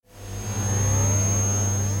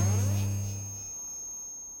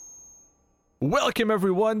Welcome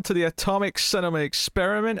everyone to the Atomic Cinema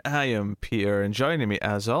Experiment. I am Peter, and joining me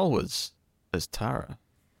as always is Tara.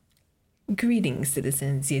 Greetings,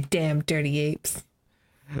 citizens, you damn dirty apes.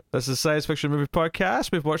 This is a science fiction movie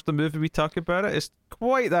podcast. We've watched the movie, we talk about it. It's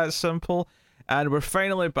quite that simple, and we're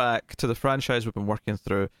finally back to the franchise we've been working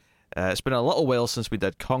through. It's been a little while since we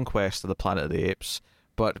did Conquest of the Planet of the Apes,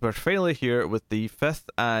 but we're finally here with the fifth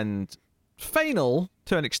and final,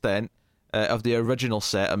 to an extent, of the original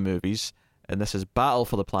set of movies. And this is Battle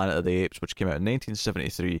for the Planet of the Apes, which came out in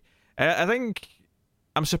 1973. I think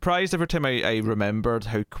I'm surprised every time I remembered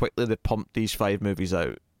how quickly they pumped these five movies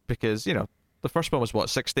out. Because, you know, the first one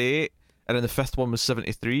was, 68? And then the fifth one was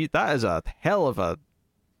 73? That is a hell of a,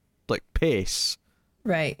 pace.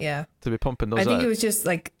 Right, yeah. To be pumping those out. I think it was just,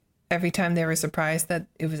 every time they were surprised that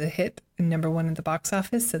it was a hit and number one in the box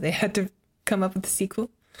office, so they had to come up with a sequel.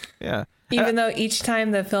 Yeah. Even though each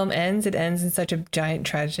time the film ends, it ends in such a giant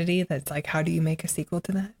tragedy that's like, how do you make a sequel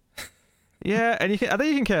to that? Yeah, and I think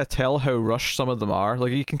you can kind of tell how rushed some of them are.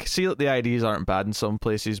 Like, you can see that the ideas aren't bad in some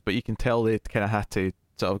places, but you can tell they kind of had to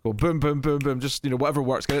sort of go boom, boom, boom, boom, just, whatever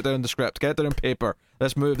works, get it down in the script, get it down on paper,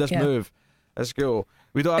 let's move, let's go.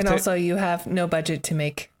 We don't have and also, you have no budget to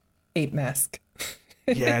make ape mask.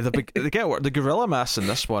 Yeah, the gorilla masks in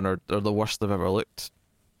this one are the worst they've ever looked.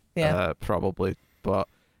 Yeah. Probably, but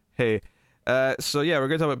hey. So yeah, we're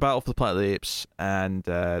going to talk about Battle for the Planet of the Apes, and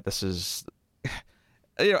this is,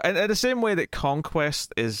 in the same way that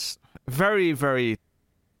Conquest is very, very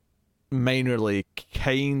minorly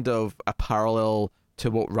kind of a parallel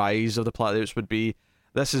to what Rise of the Planet of the Apes would be.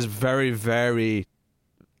 This is very, very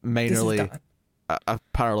minorly a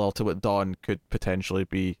parallel to what Dawn could potentially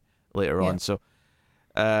be later on. So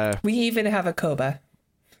we even have a Koba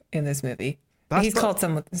in this movie. He's called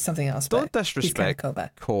something else. Don't disrespect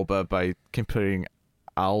Koba by comparing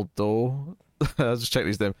Aldo. I'll just check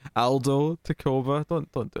these names. Aldo to Koba.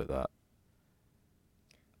 Don't do that.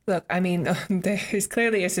 Look, I mean, there's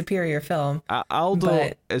clearly a superior film.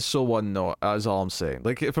 Aldo is so one note. That's all I'm saying.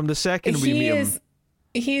 Like, from the second we meet him,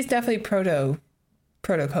 he's definitely proto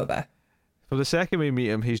Koba. From the second we meet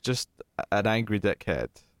him, he's just an angry dickhead.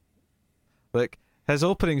 Like, his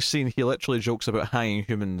opening scene, he literally jokes about hanging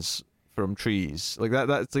humans from trees like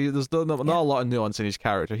that. There's not a lot of nuance in his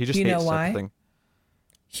character. He just hates something.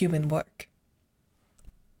 Human work.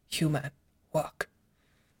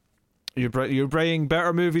 You're bringing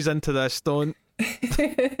better movies into this. Don't be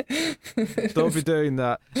doing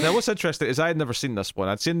that. Now, what's interesting is I had never seen this one.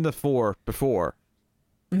 I'd seen the four before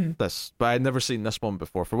this, but I'd never seen this one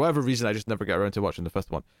before. For whatever reason, I just never got around to watching the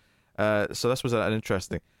fifth one. So this was an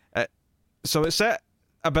interesting. So it's set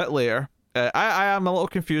a bit later. I am a little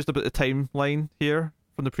confused about the timeline here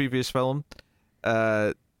from the previous film,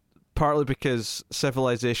 partly because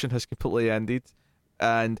civilization has completely ended,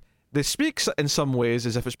 and they speak in some ways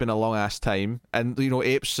as if it's been a long ass time, and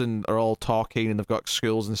apes are all talking and they've got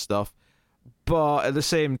schools and stuff, but at the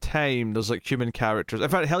same time there's human characters. In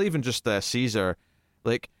fact, hell, even just Caesar,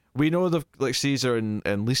 we know Caesar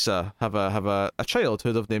and Lisa have a child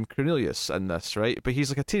who they've named Cornelius in this, right? But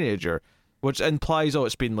he's a teenager, which implies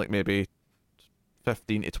it's been maybe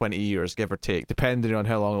 15 to 20 years, give or take, depending on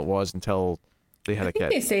how long it was until they had a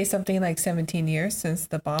kid. They say something like 17 years since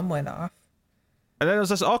the bomb went off. And then there's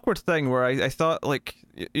this awkward thing where I thought,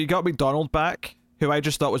 you got McDonald back, who I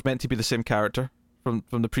just thought was meant to be the same character from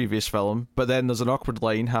the previous film, but then there's an awkward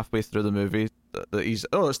line halfway through the movie that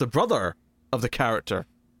it's the brother of the character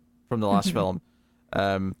from the last film.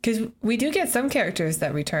 Because we do get some characters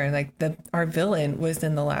that return, our villain was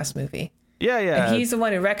in the last movie. Yeah. And he's the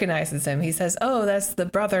one who recognizes him. He says, "Oh, that's the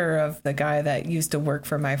brother of the guy that used to work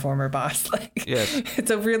for my former boss." Yes. It's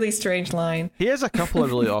a really strange line. He has a couple of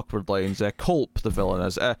really awkward lines. Culp, the villain,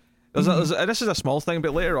 is. This is a small thing,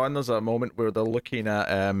 but later on there's a moment where they're looking at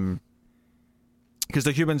because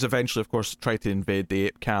the humans eventually, of course, try to invade the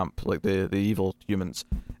ape camp, the evil humans,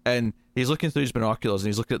 and he's looking through his binoculars and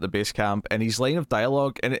he's looking at the base camp, and his line of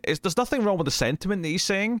dialogue, and there's nothing wrong with the sentiment that he's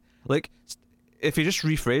saying, if he just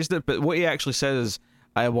rephrased it, but what he actually says is,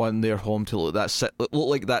 "I want their home to look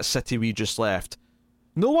like that city we just left."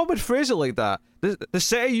 No one would phrase it like that. The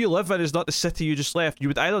city you live in is not the city you just left. You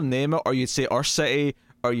would either name it, or you'd say our city,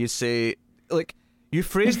 or you'd say you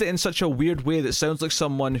phrased it in such a weird way that sounds like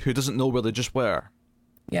someone who doesn't know where they just were.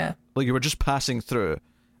 Yeah, you were just passing through.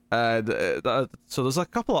 So there's a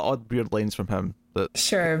couple of odd, weird lines from him that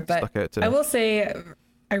stuck out to me. I will say,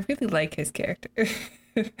 I really like his character.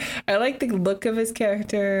 I like the look of his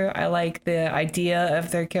character. I like the idea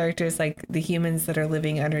of their characters, the humans that are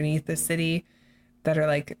living underneath the city, that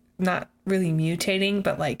are not really mutating,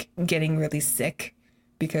 but getting really sick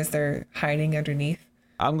because they're hiding underneath.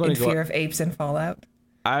 I'm going in to go. fear of apes and fallout.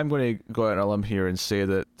 I'm going to go out on a limb here and say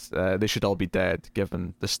that they should all be dead,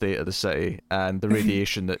 given the state of the city and the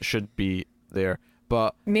radiation that should be there.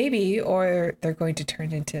 But maybe, or they're going to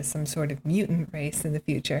turn into some sort of mutant race in the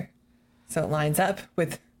future. So it lines up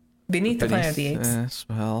with Beneath the Planet of the Apes. Yes,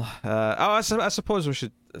 well, I suppose we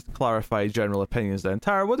should clarify general opinions then.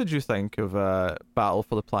 Tara, what did you think of Battle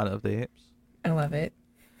for the Planet of the Apes? I love it.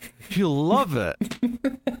 You love it?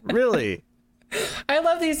 Really? I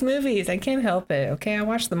love these movies. I can't help it. Okay, I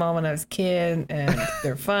watched them all when I was a kid, and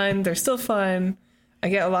they're fun. They're still fun. I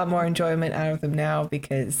get a lot more enjoyment out of them now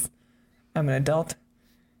because I'm an adult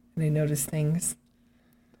and I notice things.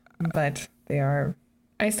 But I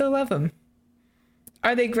still love them.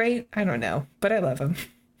 Are they great? I don't know, but I love them.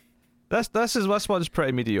 This one's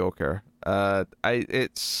pretty mediocre.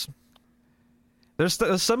 There's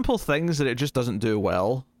simple things that it just doesn't do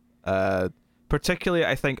well. Particularly,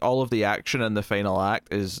 I think all of the action in the final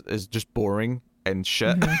act is just boring and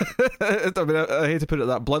shit. Mm-hmm. I mean, I hate to put it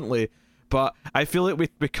that bluntly, but I feel like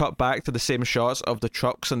we cut back to the same shots of the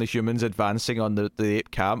trucks and the humans advancing on the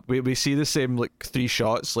ape camp. We see the same like 3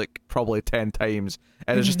 shots like probably 10 times,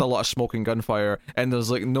 and there's just a lot of smoke and gunfire, and there's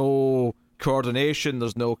like no coordination,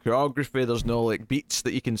 there's no choreography, there's no like beats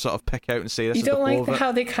that you can sort of pick out and say this. You don't like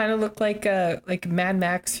how they kind of look like Mad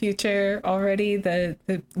Max future already, the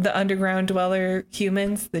underground dweller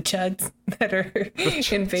humans, the chuds that are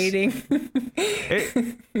invading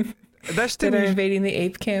invading the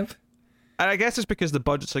ape camp. And I guess it's because the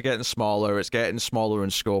budgets are getting smaller. It's getting smaller in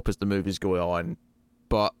scope as the movies go on,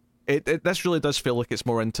 but this really does feel like it's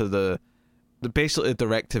more into the basically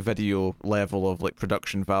direct-to-video level of like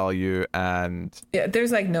production value, and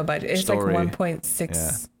there's like no budget. It's story. Like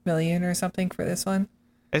 1.6 million or something for this one.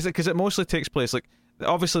 Is it because it mostly takes place like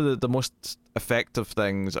obviously the most effective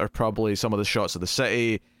things are probably some of the shots of the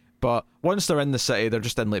city, but once they're in the city, they're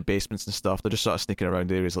just in like basements and stuff. They're just sort of sneaking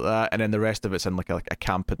around areas like that, and then the rest of it's in like a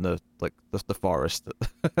camp in the forest,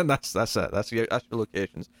 and that's it. That's your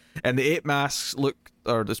locations. And the ape masks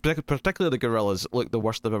particularly the gorillas look the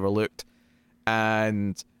worst they've ever looked.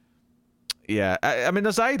 And yeah, I mean,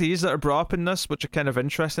 there's ideas that are brought up in this which are kind of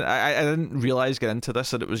interesting. I didn't realize getting into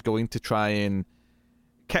this that it was going to try and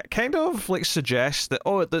kind of like suggest that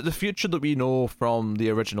the future that we know from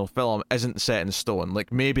the original film isn't set in stone.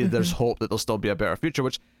 Like maybe there's hope that there'll still be a better future,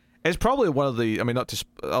 which is probably one of the, I mean, not to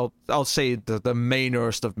I'll say the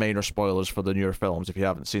minorest of minor spoilers for the newer films if you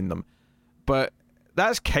haven't seen them, but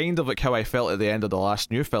that's kind of like how I felt at the end of the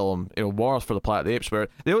last new film, War for the Planet of the Apes, where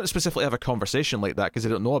they don't specifically have a conversation like that because they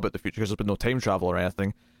don't know about the future because there's been no time travel or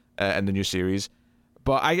anything in the new series.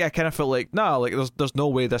 But I kind of felt like, there's no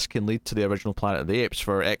way this can lead to the original Planet of the Apes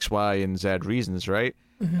for X, Y, and Z reasons, right?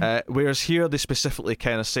 Whereas here they specifically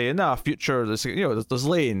kind of say, future, there's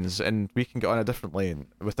lanes and we can get on a different lane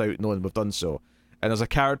without knowing we've done so. And there's a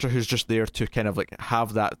character who's just there to kind of like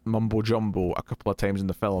have that mumbo jumbo a couple of times in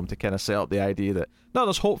the film to kind of set up the idea that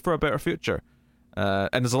there's hope for a better future. And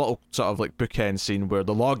there's a little sort of like bookend scene where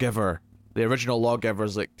the original lawgiver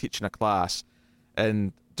is like teaching a class,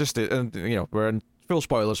 and we're in full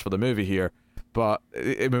spoilers for the movie here, but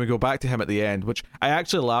when we go back to him at the end, which I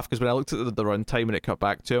actually laughed because when I looked at the runtime and it cut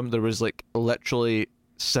back to him, there was like literally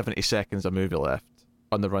 70 seconds of movie left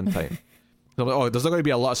on the runtime. So I'm like, there's not going to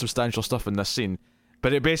be a lot of substantial stuff in this scene.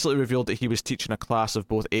 But it basically revealed that he was teaching a class of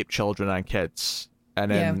both ape children and kids.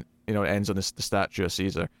 And then, it ends on the statue of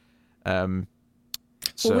Caesar. Well,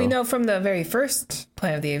 we know from the very first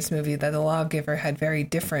Planet of the Apes movie that the lawgiver had very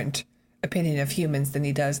different opinion of humans than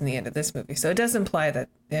he does in the end of this movie. So it does imply that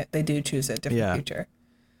they do choose a different future.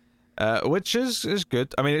 Which is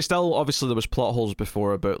good. I mean, it's still, obviously, there was plot holes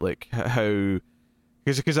before about, like, how...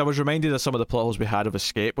 Because I was reminded of some of the plot holes we had of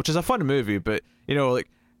Escape, which is a fun movie, but, like,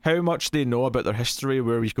 how much they know about their history,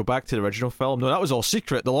 where we go back to the original film. No, that was all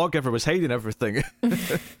secret. The lawgiver was hiding everything.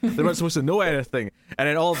 They weren't supposed to know anything. And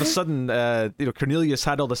then all of a sudden, Cornelius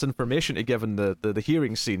had all this information to give in the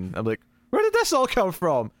hearing scene. I'm like, where did this all come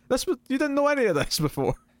from? You didn't know any of this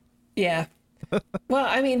before. Yeah. Well,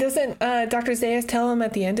 I mean, doesn't Dr. Zayas tell him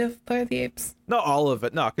at the end of Planet of the Apes? Not all of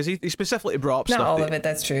it, no, because he specifically brought up Not stuff. Not all of it,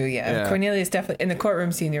 that's true, yeah. Cornelius definitely, in the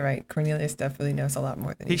courtroom scene, you're right, Cornelius definitely knows a lot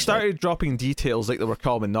more than he started dropping details like they were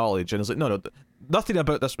common knowledge, and I was like, no, nothing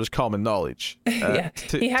about this was common knowledge. He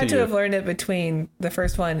had to have learned it between the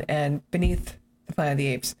first one and Beneath the Planet of the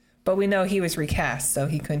Apes, but we know he was recast, so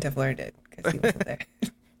he couldn't have learned it, because he wasn't there.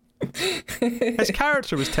 His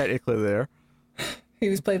character was technically there. He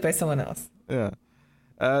was played by someone else. Yeah.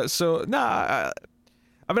 I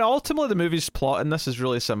mean, ultimately the movie's plot in this is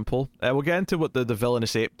really simple. We'll get into what the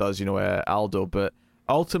villainous ape does, Aldo, but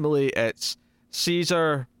ultimately it's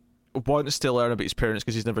Caesar wants to learn about his parents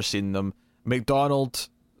because he's never seen them. McDonald,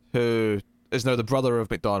 who is now the brother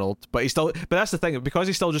of McDonald, but that's the thing, because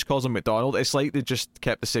he still just calls him McDonald, it's like they just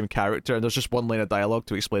kept the same character, and there's just one line of dialogue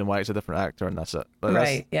to explain why it's a different actor, and that's it.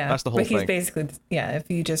 Right, yeah. That's the whole thing. But he's basically,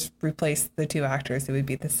 if you just replace the two actors, it would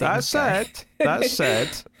be the same guy. That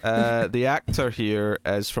said, the actor here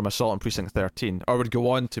is from Assault on Precinct 13, or would go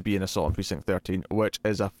on to be in Assault on Precinct 13, which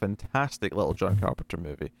is a fantastic little John Carpenter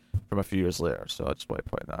movie from a few years later, so I just want to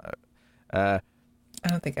point that out. I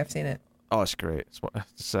don't think I've seen it. Oh, it's great.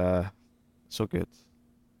 It's so good.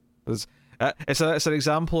 It's an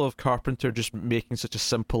example of Carpenter just making such a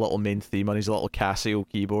simple little main theme on his little Casio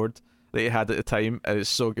keyboard that he had at the time, and it's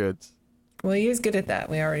so good. Well, he is good at that.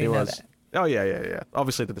 We already know that. Oh, yeah.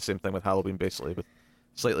 Obviously did the same thing with Halloween, basically, with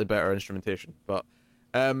slightly better instrumentation. But,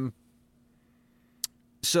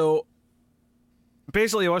 so,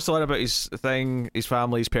 basically he wants to learn about his thing, his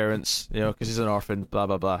family, his parents, because he's an orphan, blah,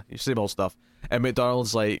 blah, blah. You same old stuff. And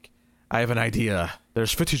McDonald's like, I have an idea.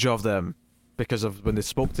 There's footage of them, because of when they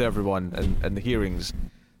spoke to everyone in the hearings.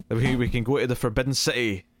 We can go to the Forbidden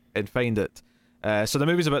City and find it. So the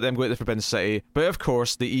movie's about them going to the Forbidden City, but of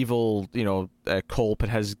course the evil, Culp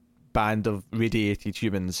and his band of radiated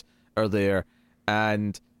humans are there,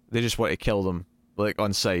 and they just want to kill them, like,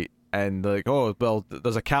 on sight. And they're like, oh, well,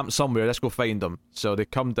 there's a camp somewhere, let's go find them. So they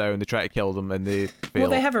come down, they try to kill them, and they fail. Well,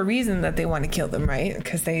 they have a reason that they want to kill them, right?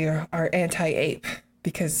 Because they are anti-ape,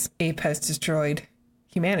 because ape has destroyed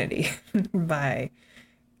humanity by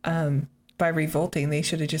revolting. They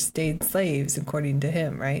should have just stayed slaves, according to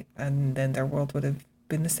him, right? And then their world would have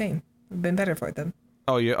been the same, been better for them.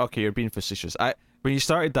 Oh, you're being facetious. When you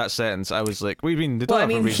started that sentence, I was like, "What do you mean?" They don't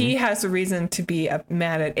have a reason. He has a reason to be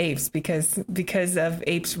mad at apes because of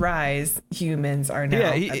apes' rise, humans are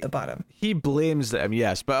now at the bottom. He blames them,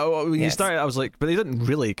 yes, but when you started, I was like, but they didn't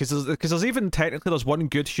really, because there's even technically there's one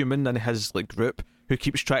good human in his group who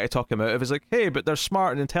keeps trying to talk him out of. He's like, hey, but they're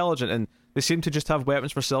smart and intelligent, and they seem to just have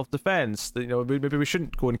weapons for self-defense. Maybe we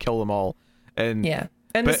shouldn't go and kill them all. And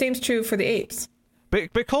the same's true for the apes.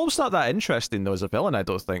 But Colb's not that interesting though as a villain, I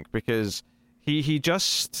don't think, because he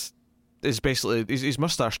just is basically he's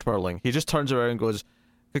mustache twirling. He just turns around and goes,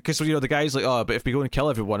 because the guy's like, oh, but if we go and kill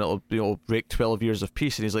everyone, it'll break 12 years of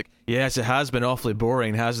peace, and he's like, yes, it has been awfully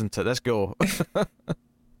boring, hasn't it? Let's go.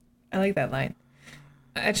 I like that line.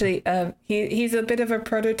 Actually, he's a bit of a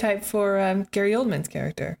prototype for Gary Oldman's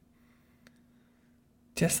character.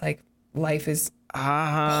 Just like life is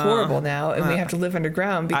horrible now, and we have to live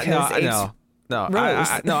underground because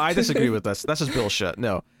I disagree with this. This is bullshit.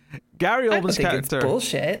 No, Gary Oldman's character. It's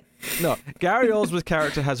bullshit. No, Gary Oldman's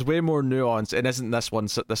character has way more nuance and isn't this one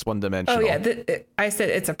dimensional. Oh yeah, I said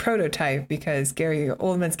it's a prototype because Gary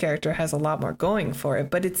Oldman's character has a lot more going for it,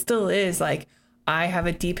 but it still is like, I have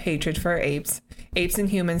a deep hatred for apes. Apes and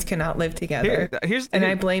humans cannot live together.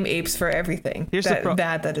 I blame apes for everything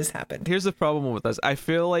bad that has happened. Here's the problem with this. I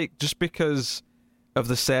feel like just because of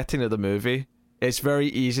the setting of the movie, it's very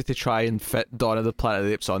easy to try and fit Dawn of the Planet of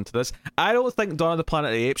the Apes onto this. I don't think Dawn of the Planet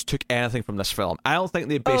of the Apes took anything from this film. I don't think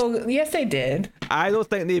they based... Oh, yes, they did. I don't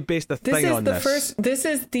think they based a thing on this. This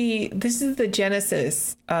is the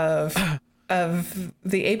genesis of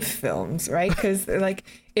the ape films, right? Because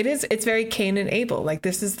it's very Cain and Abel. Like,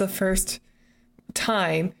 this is the first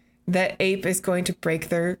time that ape is going to break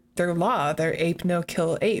their law, their ape no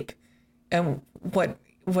kill ape, and what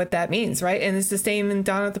that means, right? And it's the same in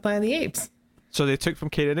Dawn of the Planet of the Apes. So they took from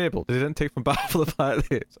Cain and Abel. They didn't take from Battle of the Planet of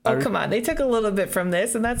the Apes. Come on. They took a little bit from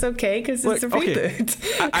this, and that's okay, because it's a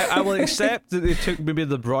reboot. I will accept that they took maybe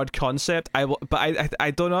the broad concept.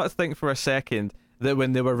 I do not think for a second that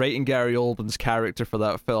when they were writing Gary Oldman's character for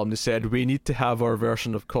that film, they said, we need to have our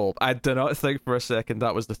version of Culp. I do not think for a second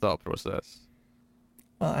that was the thought process.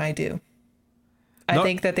 Well, I do. I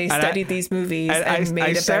think that they studied these movies and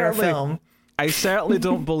made a better film. I certainly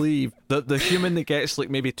don't believe that the human that gets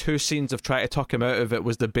maybe 2 scenes of trying to talk him out of it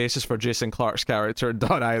was the basis for Jason Clarke's character in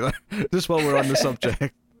Dawn either. Just while we're on the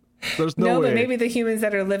subject. There's no way. But maybe the humans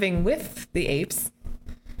that are living with the apes.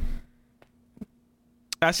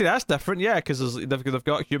 Actually, that's different, yeah, because they've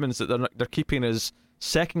got humans that they're keeping as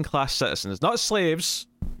second-class citizens. Not slaves,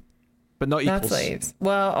 but not equals. Not slaves.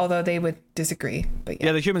 Well, although they would disagree, but yeah.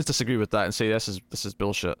 Yeah, the humans disagree with that and say this is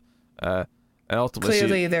bullshit. And ultimately,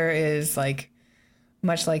 clearly there is,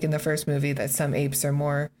 much like in the first movie, that some apes are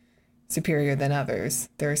more superior than others.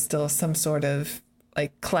 There's still some sort of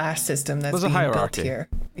class system that's being built here.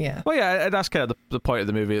 Yeah. Well, yeah, that's kind of the point of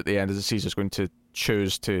the movie at the end, is that Caesar's going to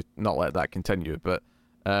choose to not let that continue. But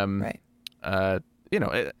right.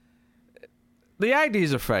 The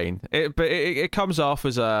ideas are fine, but it comes off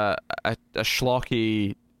as a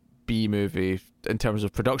schlocky B movie in terms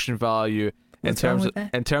of production value, in What's wrong terms with of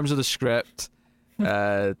that? in terms of the script.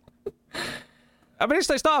 I mean,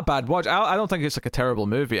 it's not a bad watch. I don't think it's like a terrible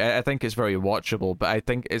movie. I think it's very watchable, but I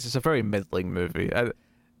think it's a very middling movie.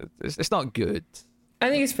 It's not good. I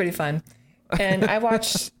think it's pretty fun, and I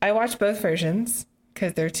watched both versions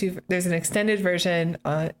because there's an extended version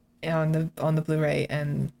on the Blu-ray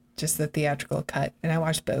and just the theatrical cut, and I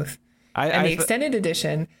watched both. And the extended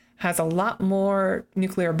edition has a lot more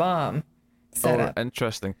nuclear bomb set up.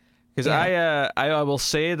 Interesting. Because I will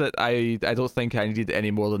say that I don't think I needed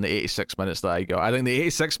any more than the 86 minutes that I got. I think the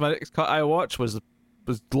 86 minutes cut I watched was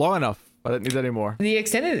long enough. I didn't need any more. The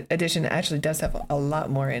extended edition actually does have a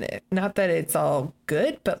lot more in it. Not that it's all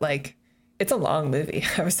good, but like it's a long movie.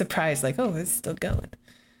 I was surprised, like, oh, it's still going.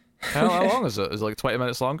 How long is it? Is it like 20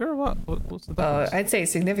 minutes longer? What's the difference? I'd say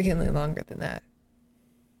significantly longer than that.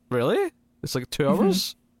 Really? It's like 2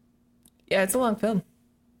 hours? Yeah, it's a long film.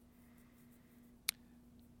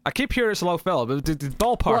 I keep hearing it's a long film, but the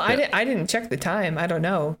ballpark. Well, I didn't check the time. I don't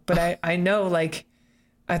know, but I know like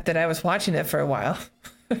that I was watching it for a while.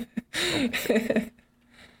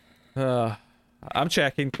 I'm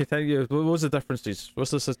checking. Continue. What was the differences?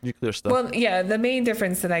 What's this nuclear stuff? Well, yeah, the main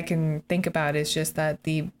difference that I can think about is just that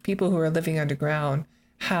the people who are living underground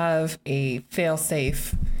have a fail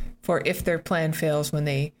safe for if their plan fails when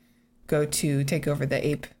they go to take over the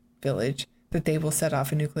ape village, that they will set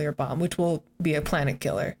off a nuclear bomb, which will be a planet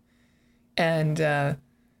killer. And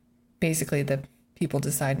basically the people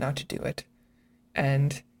decide not to do it.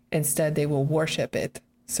 And instead they will worship it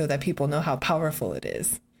so that people know how powerful it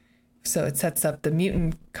is. So it sets up the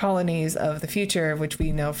mutant colonies of the future, which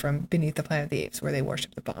we know from Beneath the Planet of the Apes, where they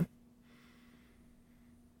worship the bomb.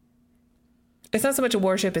 It's not so much a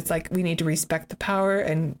worship, it's like we need to respect the power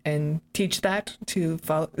and teach that to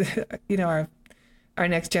follow, our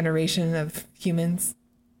next generation of humans.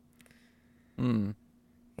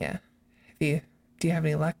 Yeah. Do you have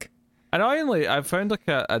any luck? Annoyingly, I've found like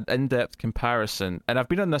an in-depth comparison, and I've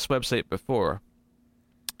been on this website before,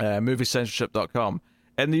 moviecensorship.com,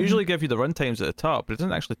 and they usually give you the runtimes at the top, but it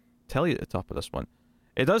doesn't actually tell you at the top of this one.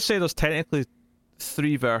 It does say there's technically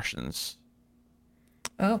 3 versions.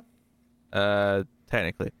 Oh.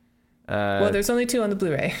 Technically. Well, there's only 2 on the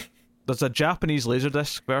Blu-ray. There's a Japanese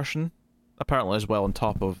Laserdisc version, apparently as well, on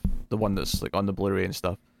top of the one that's like on the Blu-ray and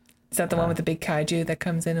stuff. Is that the one with the big kaiju that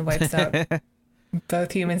comes in and wipes out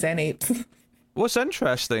both humans and apes? What's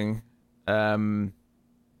interesting,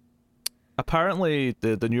 apparently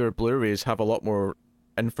the newer Blu-rays have a lot more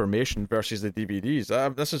information versus the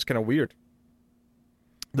DVDs. This is kind of weird.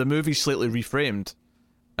 The movie's slightly reframed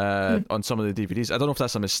on some of the DVDs. I don't know if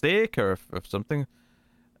that's a mistake or if something,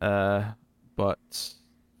 but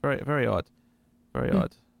very, very odd. Very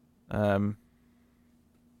odd.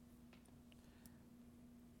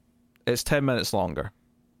 It's 10 minutes longer.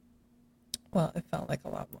 Well, it felt like a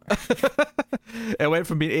lot more. It went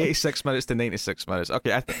from being 86 minutes to 96 minutes.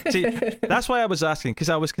 Okay, see, that's why I was asking, because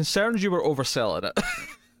I was concerned you were overselling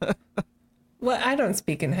it. Well, I don't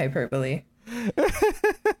speak in hyperbole.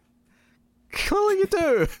 Clearly you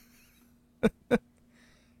do.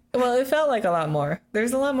 Well, it felt like a lot more.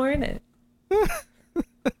 There's a lot more in it.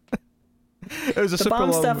 It was the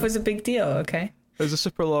bomb stuff was a big deal, okay? It was a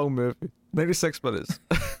super long movie. 96 minutes.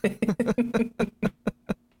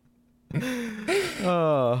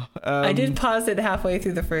 I did pause it halfway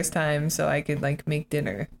through the first time so I could like make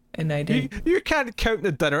dinner, and I did. You can't count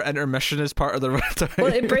the dinner intermission as part of the runtime.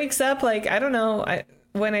 Well, it breaks up like I don't know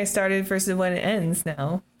when I started versus when it ends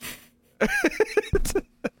now.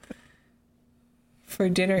 For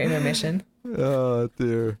dinner intermission. Oh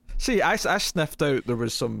dear. See, I sniffed out there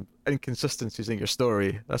was some inconsistencies in your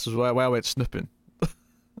story. This is why I went snooping.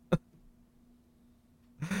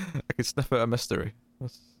 I could sniff out a mystery.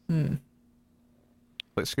 Like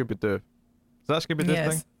Scooby-Doo. Is that a Scooby-Doo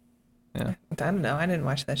thing? Yeah. I don't know. I didn't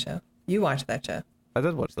watch that show. You watched that show. I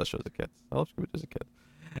did watch that show as a kid. I love Scooby-Doo as a kid.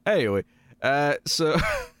 Anyway, so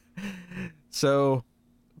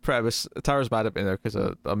premise. Tara's mad at me now because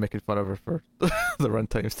I'm making fun of her for the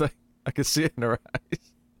runtime thing. I can see it in her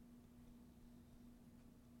eyes.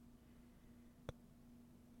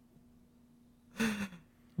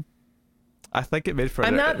 I think it made for.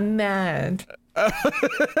 I'm not mad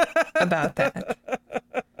about that.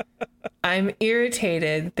 I'm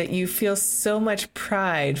irritated that you feel so much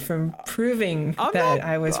pride from proving that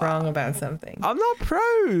I was wrong about something. I'm not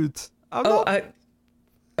proud.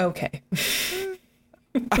 Okay.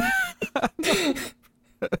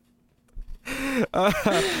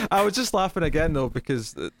 I was just laughing again though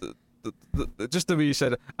because just the way you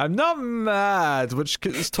said it, I'm not mad, which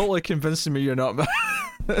is totally convincing me you're not mad.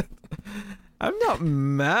 I'm not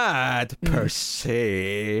mad per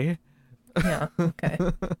se. Yeah, okay.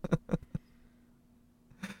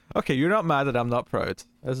 Okay, you're not mad that I'm not proud.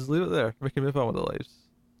 Let's just leave it there. We can move on with the lives.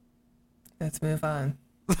 Let's move on.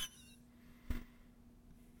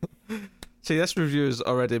 See, this review is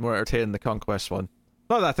already more entertaining than the Conquest one.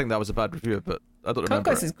 Not that I think that was a bad review, but I don't remember.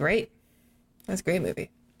 Conquest is great. That's a great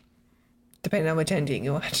movie. Depending on which ending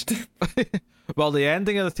you watched. Well, the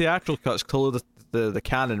ending of the theatrical cut is clearly the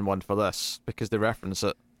canon one for this, because they reference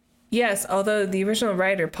it. Yes, although the original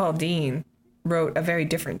writer, Paul Dean, wrote a very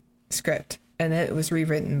different script, and it was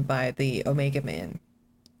rewritten by the Omega Man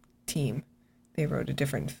team. They wrote a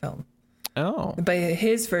different film. Oh. But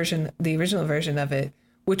his version, the original version of it,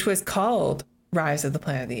 which was called Rise of the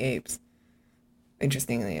Planet of the Apes,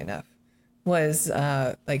 interestingly enough, was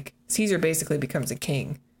like Caesar basically becomes a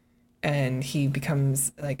king, and he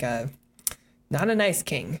becomes like not a nice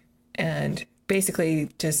king, and basically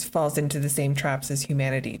just falls into the same traps as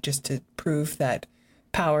humanity, just to prove that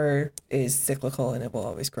power is cyclical and it will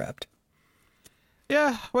always corrupt.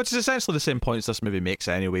 Yeah, which is essentially the same points this movie makes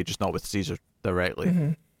anyway, just not with Caesar directly.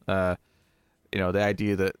 Mm-hmm. The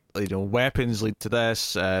idea that weapons lead to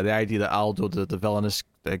this, the idea that Aldo, the villainous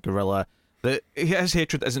gorilla, that his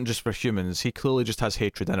hatred isn't just for humans. He clearly just has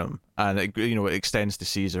hatred in him, and it extends to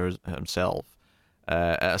Caesar himself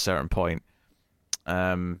at a certain point.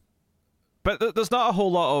 But there's not a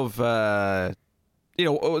whole lot of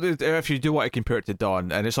if you do want to compare it to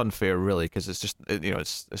Dawn, and it's unfair really, because it's just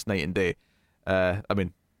it's night and day. I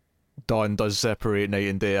mean, Dawn does separate night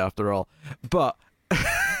and day after all, but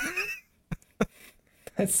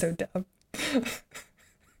that's so dumb.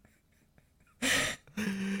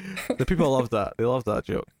 The people love that. They love that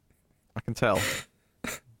joke. I can tell.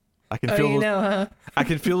 I can feel huh? I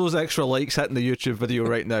can feel those extra likes hitting the YouTube video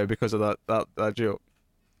right now because of that joke.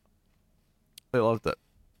 They loved it.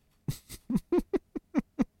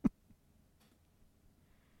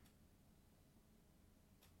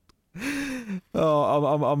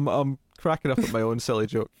 I'm cracking up at my own silly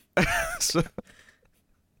joke. So,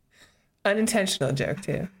 unintentional joke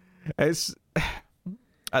too. It's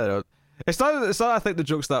I don't know. It's not I think the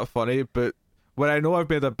joke's that funny, but when I know I've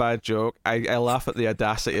made a bad joke, I laugh at the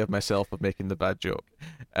audacity of myself of making the bad joke.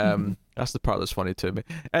 That's the part that's funny to me.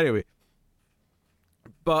 Anyway,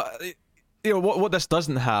 but what this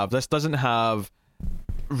doesn't have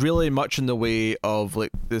really much in the way of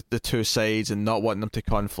like the two sides and not wanting them to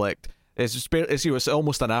conflict. It's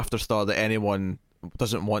almost an afterthought that anyone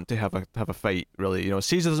doesn't want to have a fight, really.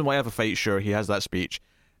 Caesar doesn't want to have a fight, sure, he has that speech.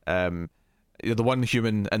 The one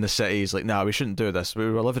human in the city is like, nah, we shouldn't do this. We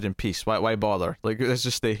were living in peace. Why bother? Like, let's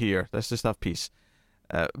just stay here. Let's just have peace.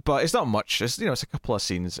 But it's not much. It's it's a couple of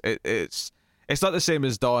scenes. It's not the same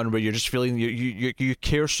as Dawn, where you're just feeling you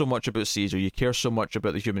care so much about Caesar. You care so much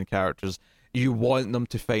about the human characters. You want them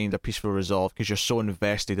to find a peaceful resolve because you're so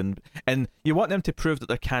invested and you want them to prove that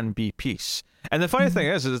there can be peace. And the funny thing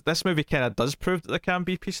is this movie kind of does prove that there can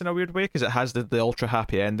be peace in a weird way, because it has the ultra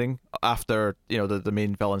happy ending after the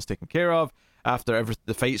main villain's taken care of, after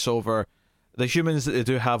the fight's over. The humans that they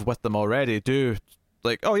do have with them already do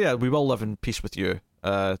like, oh yeah, we will live in peace with you.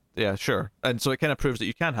 Yeah, sure. And so it kind of proves that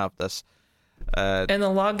you can have this. And the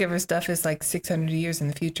lawgiver stuff is like 600 years in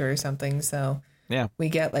the future or something, so yeah, we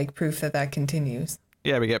get like proof that continues.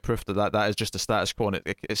 Yeah, we get proof that is just a status quo, and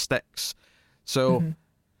it sticks. So,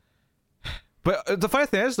 but the funny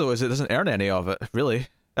thing is, though, is it doesn't earn any of it, really.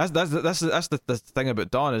 That's the thing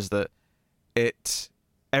about Dawn, is that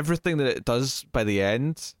everything that it does by the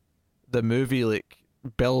end, the movie like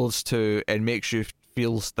builds to and makes you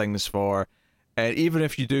feel things for. And even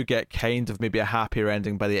if you do get kind of maybe a happier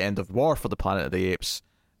ending by the end of War for the Planet of the Apes,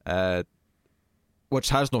 which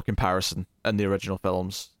has no comparison in the original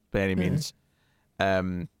films by any means,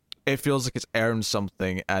 it feels like it's earned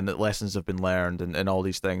something and that lessons have been learned and all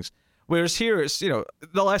these things. Whereas here, it's, the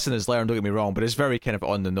lesson is learned, don't get me wrong, but it's very kind of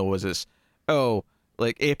on the nose. It's,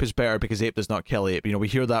 like, ape is better because ape does not kill ape. We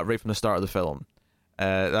hear that right from the start of the film.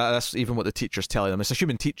 That's even what the teacher's telling them. It's a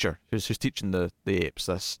human teacher who's teaching the apes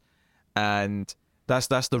this. And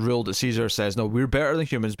that's the rule that Caesar says, no, we're better than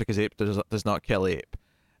humans because ape does not kill ape.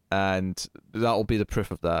 And that will be the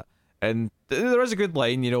proof of that. And there is a good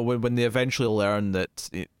line, when they eventually learn that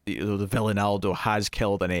the villain Aldo has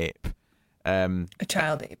killed an ape. A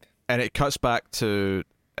child ape. And it cuts back to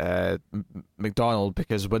McDonald,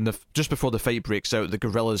 because just before the fight breaks out, the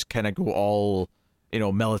gorillas kind of go all,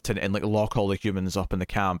 militant and like lock all the humans up in the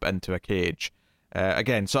camp into a cage.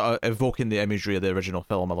 Again, sort of evoking the imagery of the original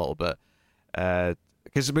film a little bit.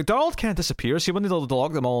 Because McDonald kind of disappears. See, when they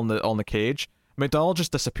lock them all in the cage, McDonald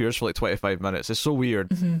just disappears for like 25 minutes. It's so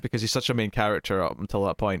weird because he's such a main character up until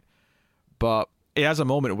that point. But he has a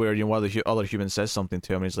moment where, you know, one of the other humans says something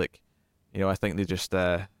to him, and he's like, you know, I think they just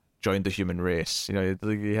joined the human race. You know,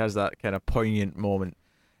 he has that kind of poignant moment,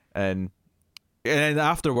 and then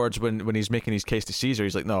afterwards, when he's making his case to Caesar,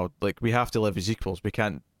 he's like, no, like, we have to live as equals. We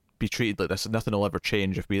can't be treated like this. Nothing will ever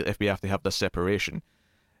change if we have to have this separation.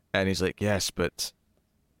 And he's like, yes, but,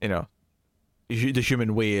 you know, the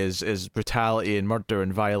human way is brutality and murder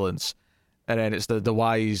and violence. And then it's the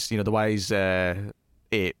wise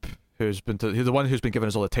ape who's the one who's been giving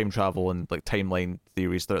us all the time travel and like timeline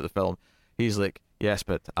theories throughout the film. He's like, yes,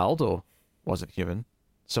 but Aldo wasn't human.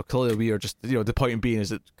 So clearly we are just, you know, the point being is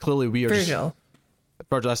that clearly we are Virgil.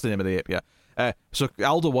 Virgil, that's the name of the ape, yeah. So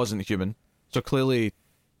Aldo wasn't human. So clearly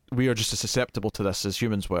we are just as susceptible to this as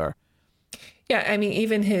humans were. Yeah, I mean,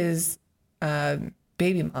 even his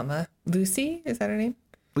baby mama, Lucy, is that her name?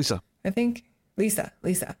 Lisa. I think. Lisa.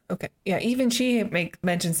 Okay. Yeah, even she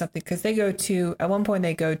mentions something because at one point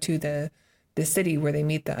they go to the city where they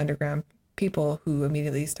meet the underground people who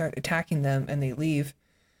immediately start attacking them and they leave.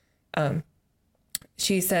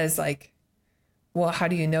 She says like, well, how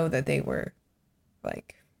do you know that they were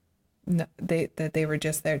like, that they were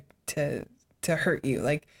just there to hurt you?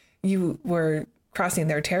 Like, you were crossing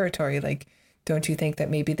their territory. Like, don't you think that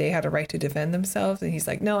maybe they had a right to defend themselves? And he's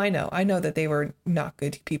like, no, I know that they were not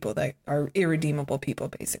good people, that are irredeemable people,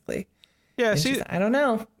 basically. Yeah, see, like, I don't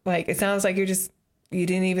know. Like, it sounds like you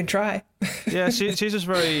didn't even try. Yeah, she's just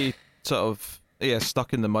very sort of,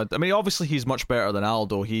 stuck in the mud. I mean, obviously he's much better than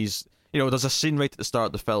Aldo. He's, you know, there's a scene right at the start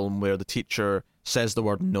of the film where the teacher says the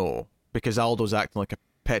word no because Aldo's acting like a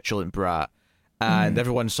petulant brat. And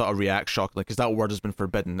everyone sort of reacts shockingly because that word has been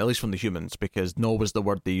forbidden, at least from the humans, because no was the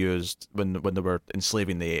word they used when they were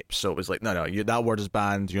enslaving the apes. So it was like, no, that word is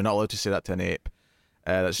banned. You're not allowed to say that to an ape.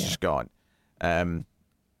 That's just gone. And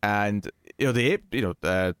you know, the ape, you know,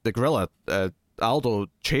 the gorilla, Aldo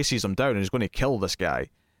chases him down and he's going to kill this guy.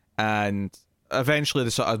 And eventually they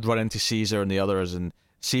sort of run into Caesar and the others, and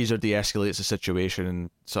Caesar de-escalates the situation and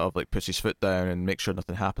sort of like puts his foot down and makes sure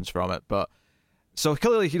nothing happens from it. But so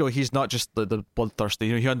clearly, you know, he's not just the bloodthirsty.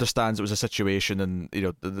 You know, he understands it was a situation, and you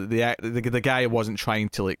know, the guy wasn't trying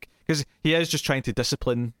to, like, because he is just trying to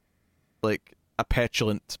discipline like a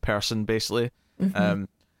petulant person, basically.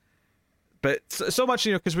 But so much,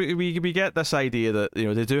 you know, because we get this idea that, you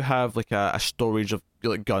know, they do have like a storage of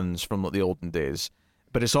like guns from like the olden days,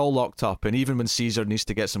 but it's all locked up. And even when Caesar needs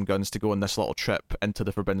to get some guns to go on this little trip into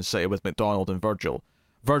the Forbidden City with McDonald and Virgil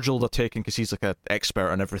they're taking because he's like an expert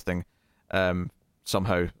on everything.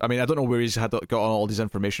 Somehow, I mean, I don't know where he's got all this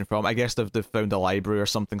information from. I guess they've found a library or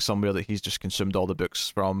something somewhere that he's just consumed all the books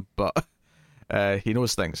from. But he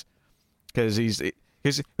knows things because he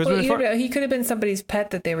could have been somebody's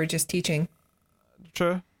pet that they were just teaching.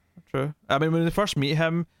 True. I mean, when they first meet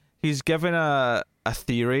him, he's given a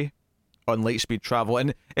theory on light speed travel,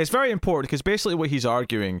 and it's very important because basically what he's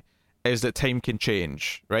arguing is that time can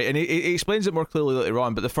change, right? And he explains it more clearly later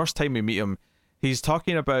on. But the first time we meet him, he's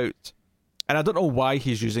talking about. And I don't know why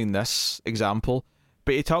he's using this example,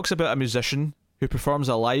 but he talks about a musician who performs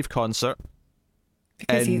a live concert.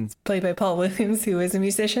 Because he's played by Paul Williams, who is a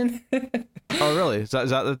musician. Oh, really? Is that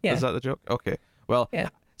the joke? Okay. Well,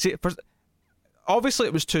 see, obviously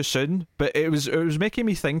it was too soon, but it was making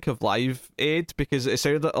me think of Live Aid because it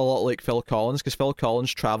sounded a lot like Phil Collins, because Phil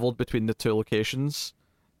Collins travelled between the two locations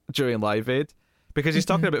during Live Aid. Because he's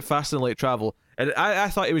talking about fast and light travel. And I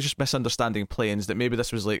thought he was just misunderstanding planes, that maybe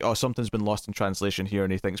this was like, oh, something's been lost in translation here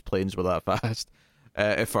and he thinks planes were that fast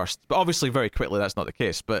at first. But obviously very quickly that's not the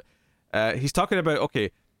case. But he's talking about,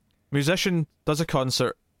 okay, musician does a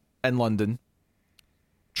concert in London,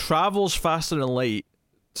 travels faster than light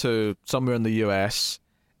to somewhere in the US,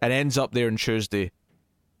 and ends up there on Tuesday,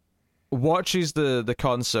 watches the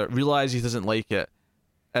concert, realizes he doesn't like it,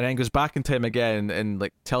 and then goes back in time again and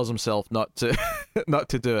like tells himself not to not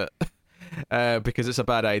to do it because it's a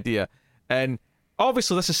bad idea. And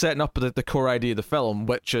obviously this is setting up the core idea of the film,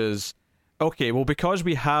 which is, okay, well, because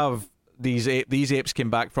we have these apes came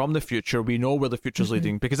back from the future, we know where the future's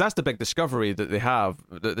leading, because that's the big discovery that they have,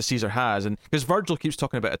 that the Caesar has. And because Virgil keeps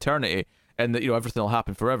talking about eternity and that, you know, everything will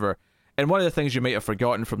happen forever. And one of the things you might have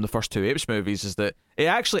forgotten from the first two Apes movies is that it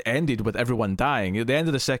actually ended with everyone dying. At the end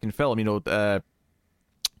of the second film, you know,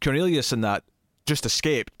 Cornelius and that just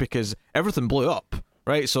escaped because everything blew up,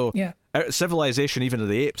 right? So civilization, even of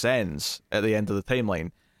the apes, ends at the end of the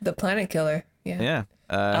timeline. The planet killer, yeah.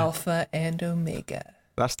 Alpha and Omega.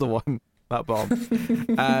 That's the one, that bomb.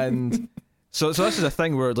 And so this is a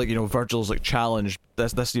thing where, like, you know, Virgil's like challenged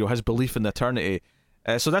this, you know, his belief in eternity.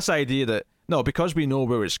 So this idea that no, because we know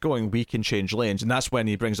where it's going, we can change lanes. And that's when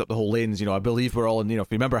he brings up the whole lanes. I believe we're all in, if you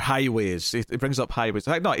remember highways, he brings up highways.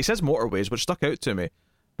 No, he says motorways, which stuck out to me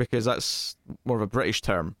because that's more of a British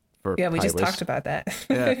term for Yeah, we highways. just talked about that.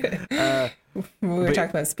 Yeah. We were talking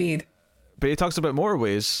about speed. But he talks about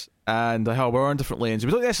motorways and how we're on different lanes.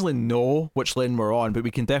 We don't necessarily know which lane we're on, but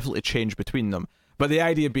we can definitely change between them. But the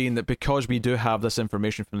idea being that because we do have this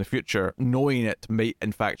information from the future, knowing it might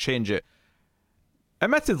in fact change it.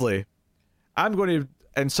 Admittedly, I'm going to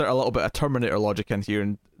insert a little bit of Terminator logic in here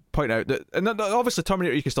and point out that, and obviously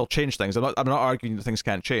Terminator, you can still change things. I'm not arguing that things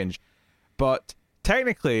can't change, but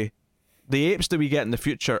technically, the apes that we get in the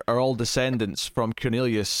future are all descendants from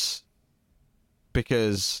Cornelius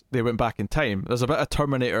because they went back in time. There's a bit of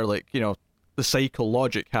Terminator, the cycle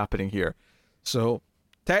logic happening here. So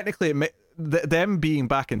technically, them being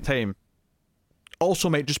back in time also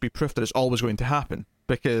might just be proof that it's always going to happen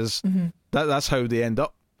because that's how they end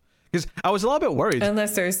up. Because I was a little bit worried.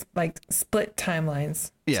 Unless there's split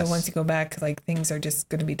timelines. Yes. So once you go back, things are just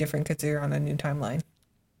going to be different because you're on a new timeline.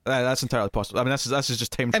 That's entirely possible. I mean, that's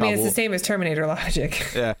just time travel. I mean, it's the same as Terminator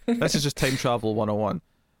logic. Yeah, this is just time travel 101.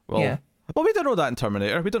 Well, yeah. Well, we don't know that in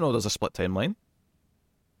Terminator. We don't know there's a split timeline.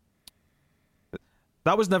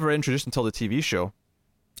 That was never introduced until the TV show.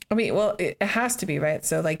 I mean, well, it has to be, right?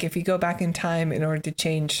 So, if you go back in time in order to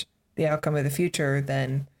change the outcome of the future,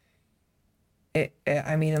 then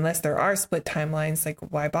unless there are split timelines,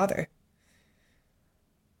 why bother?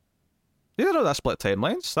 You don't know that split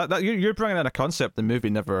timelines. That you're bringing in a concept the movie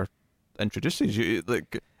never introduces.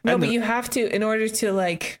 No, but you have to, in order to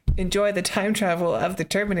enjoy the time travel of the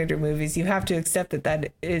Terminator movies, you have to accept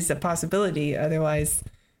that is a possibility. Otherwise,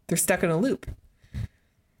 they're stuck in a loop.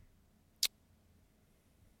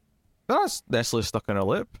 They're not necessarily stuck in a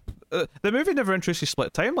loop. The movie never introduces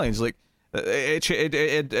split timelines.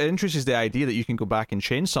 It introduces the idea that you can go back and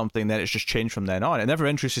change something, then it's just changed from then on. It never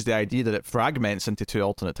introduces the idea that it fragments into two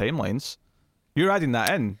alternate timelines. You're adding that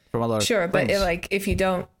in from other sure, things. But if you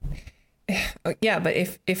don't, yeah, but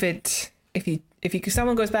if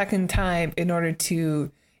someone goes back in time in order to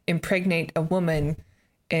impregnate a woman,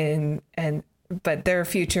 but their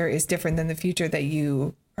future is different than the future that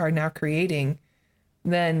you are now creating,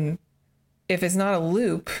 then if it's not a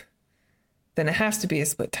loop, then it has to be a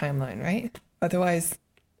split timeline, right? Otherwise,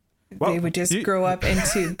 they would just grow up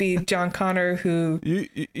into be John Connor, who you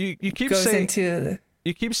keep goes saying, into.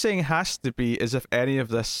 You keep saying has to be as if any of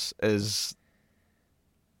this is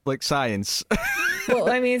science. Well,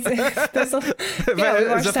 I mean, we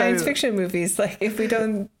watch science fiction movies. If we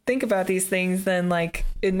don't think about these things, then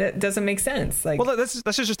it doesn't make sense. Well, this is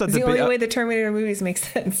just a debate. The only way the Terminator movies make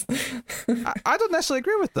sense. I don't necessarily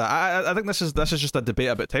agree with that. I think this is just a debate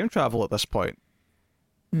about time travel at this point.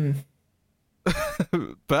 But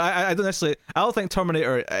I don't necessarily. I don't think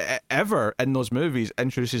Terminator ever in those movies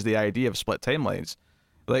introduces the idea of split timelines.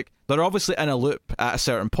 They're obviously in a loop at a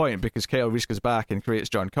certain point because Kyle Reese goes back and creates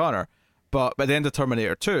John Connor. But by the end of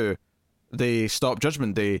Terminator 2, they stop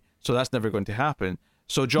Judgment Day, so that's never going to happen.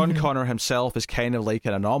 So John Connor himself is kind of like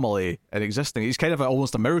an anomaly in existing. He's kind of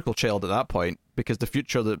almost a miracle child at that point because the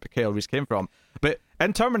future that Kyle Reese came from. But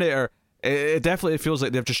in Terminator, it definitely feels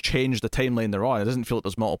like they've just changed the timeline they're on. It doesn't feel like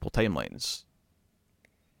there's multiple timelines.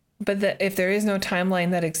 But if there is no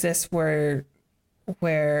timeline that exists where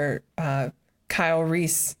Kyle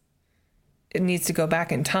Reese needs to go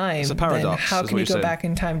back in time, it's a paradox, then how can you go back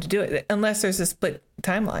in time to do it? Unless there's a split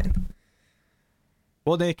timeline.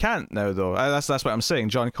 Well, they can't now, though. That's what I'm saying.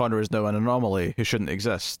 John Connor is now an anomaly who shouldn't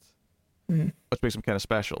exist, which makes him kind of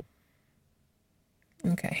special.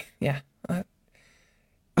 Okay, yeah.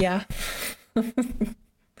 Yeah.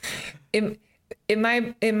 in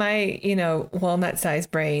my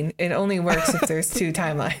walnut-sized brain, it only works if there's two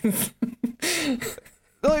timelines.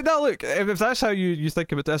 No, look, if that's how you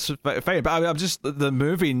think of it, that's fine. But I'm just, the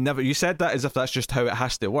movie never, you said that as if that's just how it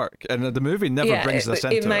has to work. And the movie never brings this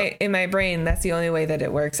into it. In my brain, that's the only way that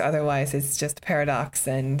it works. Otherwise, it's just a paradox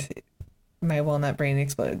and my walnut brain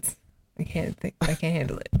explodes. I can't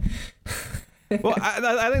handle it. Well,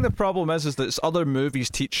 I think the problem is that other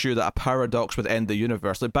movies teach you that a paradox would end the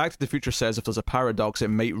universe. Back to the Future says if there's a paradox, it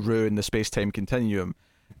might ruin the space-time continuum.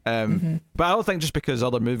 But I don't think just because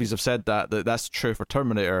other movies have said that's true for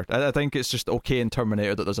Terminator. I think it's just okay in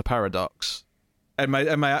Terminator that there's a paradox. And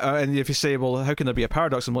if you say, well, how can there be a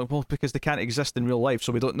paradox? I'm like, well, because they can't exist in real life,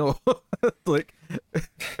 so we don't know.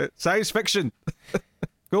 Science fiction.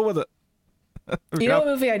 Go with it. What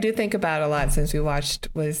movie I do think about a lot since we watched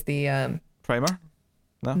was the Primer?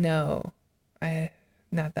 No,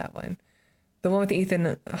 not that one. The one with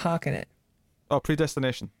Ethan Hawke in it. Oh,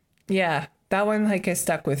 Predestination. Yeah. That one like has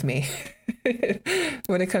stuck with me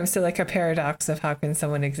when it comes to like a paradox of how can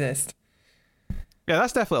someone exist. Yeah,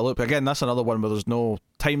 that's definitely a loop. Again, that's another one where there's no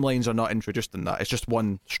timelines are not introduced in that. It's just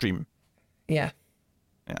one stream. Yeah.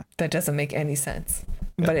 That doesn't make any sense.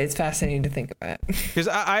 Yeah. But it's fascinating to think about. Because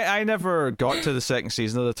I never got to the second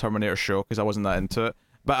season of the Terminator show because I wasn't that into it.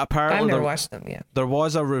 But apparently I've never watched them, yeah. There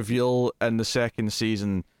was a reveal in the second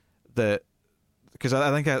season that, because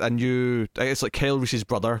I think I knew, it's like Kyle Reese's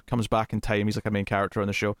brother comes back in time. He's like a main character on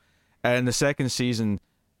the show. And in the second season,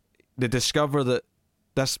 they discover that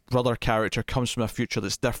this brother character comes from a future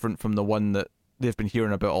that's different from the one that they've been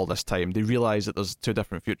hearing about all this time. They realize that there's two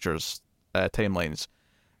different futures, timelines.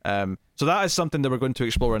 So that is something that we're going to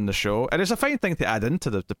explore in the show. And it's a fine thing to add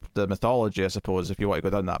into the mythology, I suppose, if you want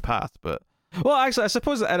to go down that path. But, well, actually, I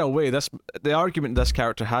suppose that in a way, the argument this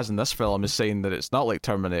character has in this film is saying that it's not like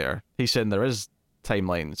Terminator. He's saying there is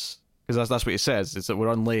timelines, because that's what he says, is that we're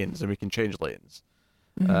on lanes and we can change lanes.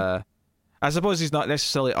 Mm-hmm. I suppose he's not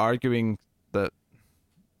necessarily arguing that.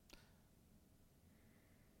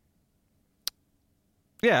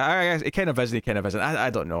 Yeah, it kind of is and it kind of isn't.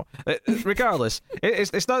 I don't know. Regardless,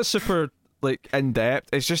 it's not super like in depth.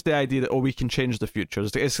 It's just the idea that we can change the future.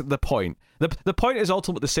 It's the point. The point is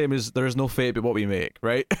ultimately the same as there is no fate but what we make,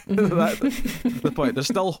 right? The point. There's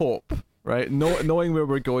still hope, right? Knowing where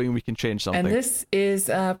we're going, we can change something. And this is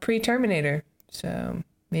pre-Terminator, so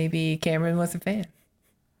maybe Cameron was a fan.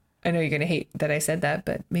 I know you're gonna hate that I said that,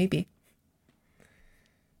 but maybe.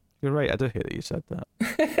 You're right. I do hate that you said that.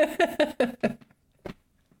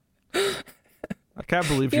 I can't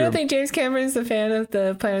believe you don't think James Cameron's a fan of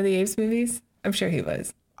the Planet of the Apes movies? I'm sure he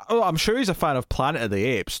was. Oh, I'm sure he's a fan of Planet of the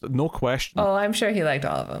Apes, no question. Oh, I'm sure he liked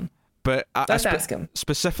all of them. But let's ask him.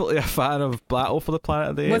 Specifically a fan of Battle for the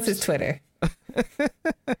Planet of the Apes. What's his Twitter?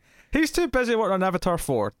 He's too busy working on Avatar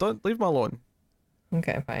 4. Don't leave him alone.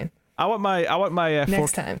 Okay, fine. I want my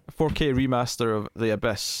next time 4K remaster of The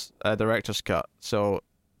Abyss director's cut. So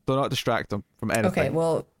do not distract him from anything. Okay,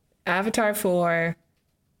 well, Avatar 4,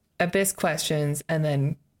 Abyss questions, and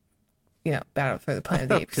then, Battle for the Planet of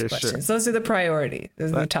the Apes questions. Sure. Those are the priority.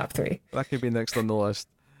 Those are the top three. That could be next on the list.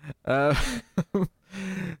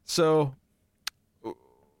 So,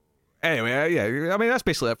 anyway, yeah, I mean, that's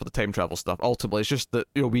basically it for the time travel stuff. Ultimately, it's just that,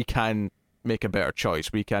 we can make a better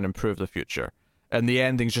choice. We can improve the future. And the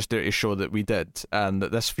ending's just there to show that we did. And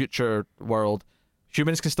that this future world,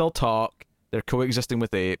 humans can still talk. They're coexisting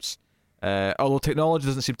with apes. Although technology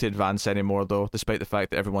doesn't seem to advance anymore, though, despite the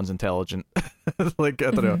fact that everyone's intelligent. Like,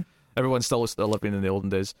 I don't know. Everyone still looks living in the olden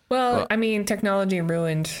days. Well, I mean, technology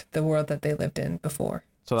ruined the world that they lived in before.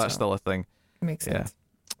 So that's still a thing. It makes sense.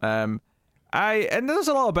 Yeah. And there's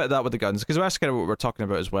a little bit of that with the guns, because that's kind of what we're talking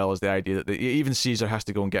about as well, is the idea that even Caesar has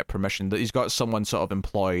to go and get permission, that he's got someone sort of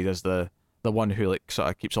employed as the one who, like, sort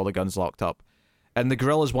of keeps all the guns locked up. And the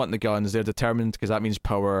guerrillas want the guns. They're determined, because that means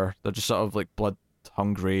power. They're just sort of, like,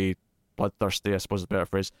 blood-hungry, bloodthirsty, I suppose is a better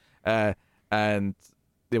phrase, and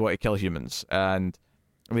they want to kill humans, and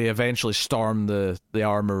they eventually storm the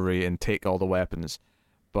armory and take all the weapons.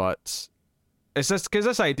 But it's just because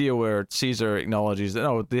this idea where Caesar acknowledges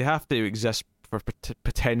that they have to exist for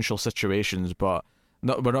potential situations, but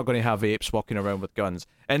we're not going to have apes walking around with guns.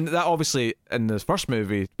 And that obviously in the first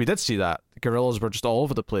movie we did see that the guerrillas were just all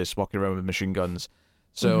over the place walking around with machine guns.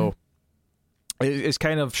 So it's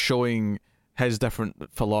kind of showing his different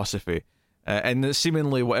philosophy, and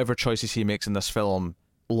seemingly whatever choices he makes in this film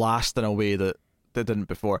last in a way that they didn't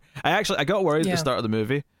before. I got worried at the start of the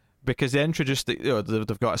movie because they introduced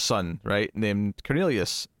they've got a son, right, named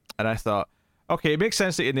Cornelius, and I thought, okay, it makes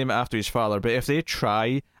sense that you name it after his father, but if they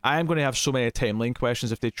try, I am going to have so many timeline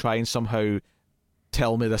questions if they try and somehow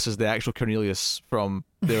tell me this is the actual Cornelius from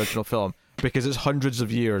the original film, because it's hundreds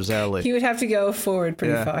of years early. He would have to go forward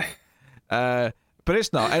pretty far. But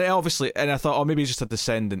it's not, and obviously, and I thought, maybe he's just a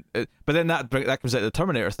descendant. But then that comes out of the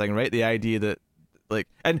Terminator thing, right? The idea that, like,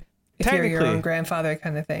 and if you're your own grandfather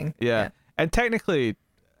kind of thing. Yeah. And technically,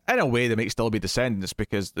 in a way, they might still be descendants,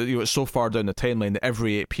 because it's so far down the timeline that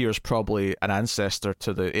every ape here is probably an ancestor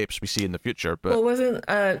to the apes we see in the future. But wasn't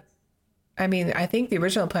I mean, I think the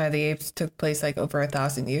original Planet of the Apes took place like over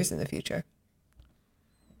 1,000 years in the future.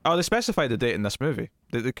 Oh, they specified the date in this movie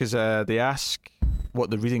because they ask what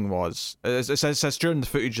the reading was. It says during the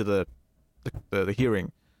footage of the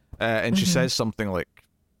hearing, and she says something like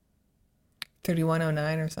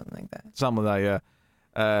 3109 or something like that. Something like that,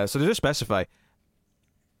 yeah. So they do specify.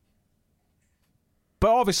 But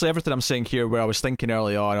obviously, everything I'm saying here, where I was thinking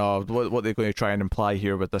early on, what they're going to try and imply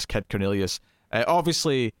here with this kid Cornelius,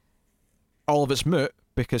 obviously, all of it's moot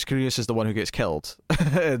because Cornelius is the one who gets killed.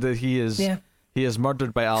 He is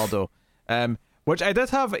murdered by Aldo. which I did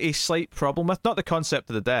have a slight problem with. Not the concept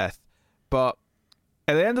of the death, but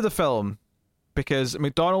at the end of the film, because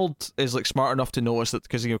McDonald is like smart enough to notice that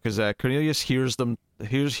because Cornelius hears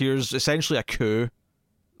essentially a coup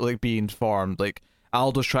like being formed. Like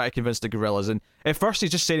Aldo's trying to convince the gorillas, and at first he's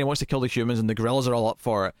just saying he wants to kill the humans, and the gorillas are all up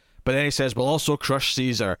for it. But then he says, "We'll also crush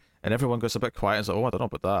Caesar," and everyone goes a bit quiet and says, "Oh, I don't know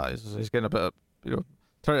about that." He's getting a bit of,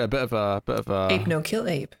 turning a bit of a ape no kill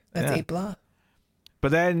ape. That's ape law.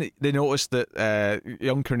 But then they notice that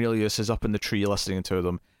young Cornelius is up in the tree listening to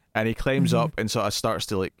them, and he climbs up and sort of starts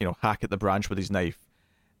to hack at the branch with his knife,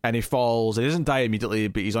 and he falls. He doesn't die immediately,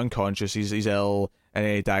 but he's unconscious. He's ill, and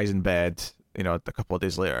then he dies in bed. A couple of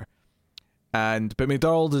days later. But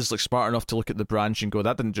McDonald is smart enough to look at the branch and go,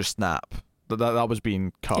 "That didn't just snap. That was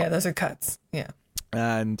being cut." Yeah, those are cuts. Yeah.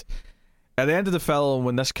 And at the end of the film,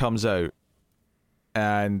 when this comes out,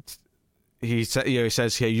 and he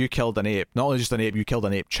says, "Hey, you killed an ape. Not only just an ape, you killed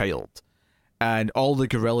an ape child." And all the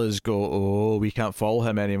gorillas go, "Oh, we can't follow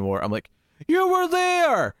him anymore." I'm like, "You were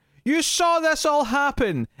there. You saw this all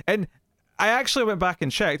happen." And I actually went back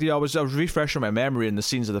and checked. I was refreshing my memory in the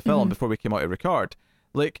scenes of the film before we came out to record.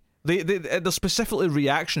 Like there's specifically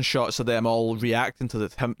reaction shots of them all reacting to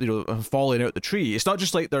him, falling out the tree. It's not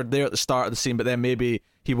just like they're there at the start of the scene, but then maybe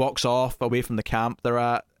he walks off away from the camp they're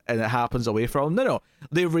at, and it happens away from him. No,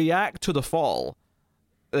 they react to the fall.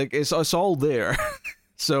 Like it's all there.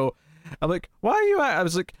 So I'm like, why are you? I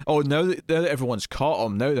was like, oh, now that everyone's caught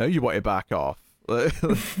him, now you want to back off.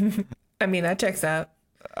 I mean, that checks out.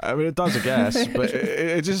 I mean, it does, I guess, but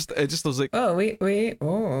it just was like, oh, we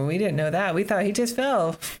didn't know that. We thought he just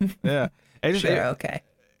fell. Yeah, okay.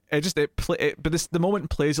 But the moment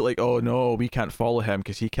plays it like, oh no, we can't follow him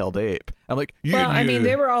because he killed ape. I'm like, I mean,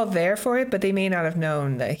 they were all there for it, but they may not have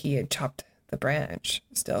known that he had chopped the branch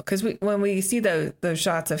still, because when we see those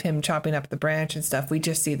shots of him chopping up the branch and stuff, we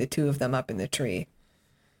just see the two of them up in the tree.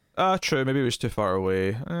 True. Maybe it was too far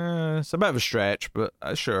away. It's a bit of a stretch, but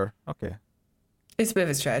sure, okay. It's a bit of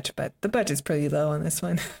a stretch, but the budget's pretty low on this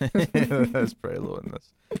one. That's pretty low in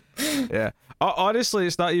this. Yeah. Honestly,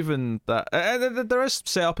 it's not even that. There is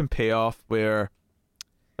setup and payoff where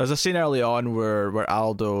there's a scene early on where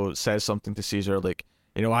Aldo says something to Caesar like,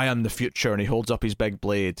 "I am the future," and he holds up his big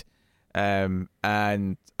blade. And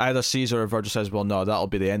either Caesar or Virgil says, "Well, no, that'll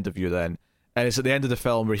be the end of you then." And it's at the end of the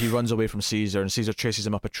film where he runs away from Caesar, and Caesar chases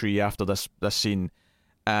him up a tree after this scene,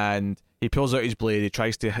 and he pulls out his blade. He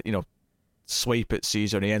tries to swipe at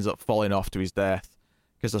Caesar, and he ends up falling off to his death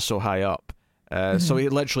because they're so high up. So he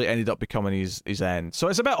literally ended up becoming his end. So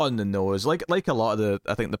it's a bit on the nose, like a lot of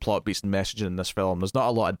the plot beats and messaging in this film. There's not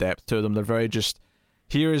a lot of depth to them. They're very just,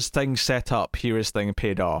 here is things set up, here is thing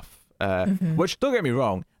paid off. Which, don't get me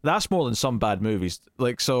wrong, that's more than some bad movies.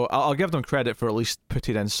 So I'll give them credit for at least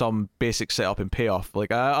putting in some basic setup and payoff.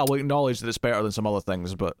 I'll acknowledge that it's better than some other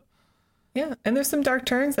things, but yeah, and there's some dark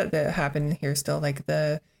turns that happen here still. Like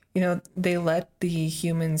they let the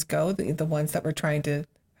humans go, the ones that were trying to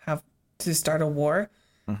start a war,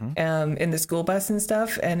 in the school bus and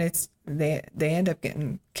stuff, and they end up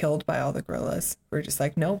getting killed by all the gorillas. We're just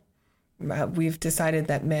like, nope, we've decided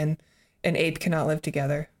that men and ape cannot live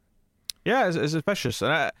together. Yeah, it's vicious.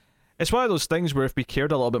 And it's one of those things where if we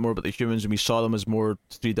cared a little bit more about the humans and we saw them as more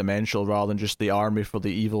three-dimensional rather than just the army for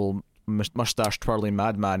the evil mustache-twirling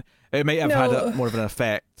madman, it might have had more of an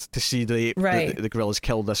effect to see the gorillas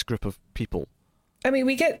kill this group of people. I mean,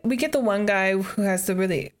 we get the one guy who has the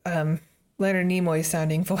really Leonard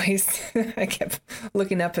Nimoy-sounding voice. I kept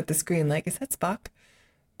looking up at the screen like, is that Spock?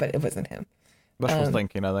 But it wasn't him. Wishful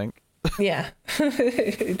thinking, I think. Yeah.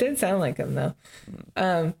 It did sound like him,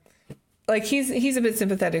 though. He's a bit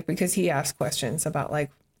sympathetic because he asks questions about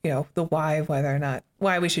the why,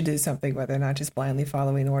 why we should do something, whether or not just blindly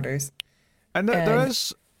following orders. And there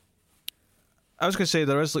is, I was going to say,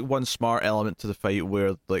 there is one smart element to the fight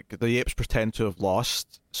where the apes pretend to have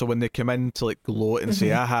lost. So when they come in to gloat and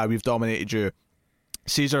say, "Aha, we've dominated you,"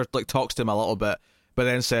 Caesar talks to him a little bit, but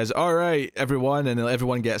then says, "All right, everyone," and then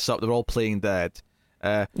everyone gets up. They're all playing dead.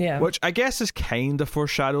 Which I guess is kind of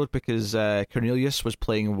foreshadowed because Cornelius was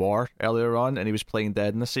playing war earlier on and he was playing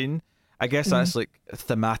dead in the scene. I guess that's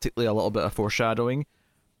thematically a little bit of foreshadowing,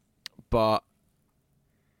 but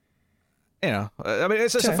I mean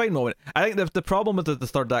it's a fine moment. I think the problem with the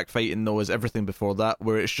third act fighting though is everything before that,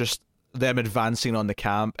 where it's just them advancing on the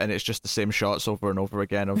camp and it's just the same shots over and over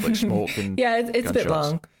again of smoke and yeah, it's a bit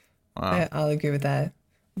long. Wow. I'll agree with that,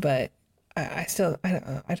 but I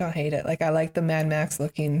don't hate it. I like the Mad Max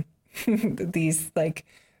looking these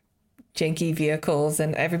janky vehicles,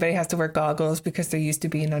 and everybody has to wear goggles because they're used to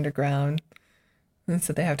being underground, and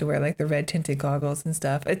so they have to wear the red tinted goggles and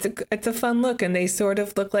stuff. It's a fun look, and they sort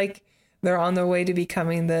of look like They're on their way to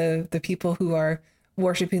becoming the people who are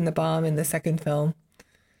worshiping the bomb in the second film.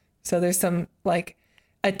 So there's some like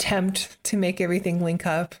attempt to make everything link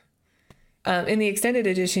up. In the extended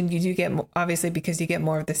edition, you do get, obviously, because you get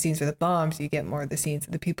more of the scenes with the bombs, you get more of the scenes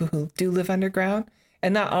of the people who do live underground.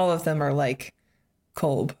 And not all of them are like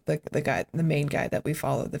Kolb, the main guy that we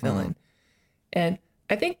follow, the villain. And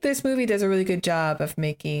I think this movie does a really good job of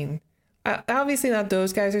making, obviously not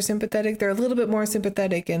those guys are sympathetic. They're a little bit more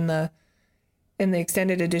sympathetic in the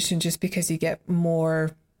extended edition, just because you get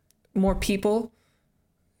more people.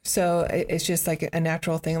 So it's just like a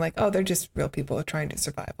natural thing, like, oh, they're just real people trying to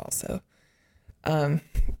survive also.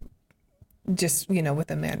 Just, with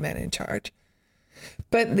a madman in charge.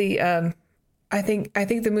 But I think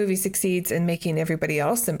the movie succeeds in making everybody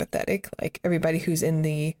else sympathetic, like everybody who's in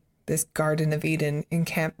this Garden of Eden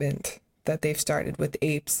encampment that they've started with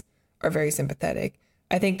apes are very sympathetic.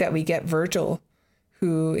 I think that we get Virgil,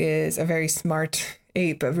 who is a very smart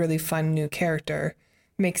ape, a really fun new character,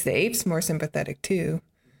 makes the apes more sympathetic too,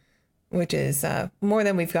 which is more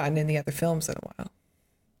than we've gotten in the other films in a while.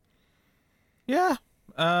 Yeah,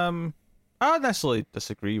 I don't necessarily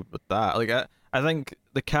disagree with that. Like, I think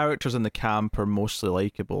the characters in the camp are mostly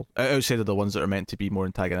likable, outside of the ones that are meant to be more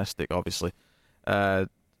antagonistic, obviously.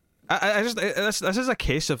 This is a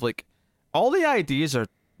case of, like, all the ideas are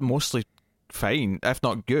mostly fine, if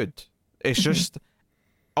not good. It's just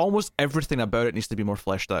almost everything about it needs to be more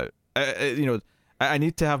fleshed out. I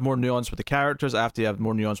need to have more nuance with the characters. I have to have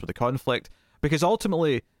more nuance with the conflict, because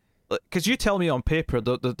ultimately, because you tell me on paper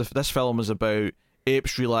this film is about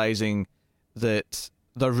apes realizing that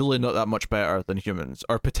they're really not that much better than humans,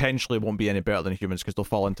 or potentially won't be any better than humans because they'll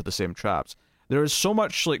fall into the same traps. There is so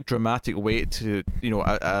much like dramatic weight to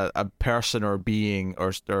a person or being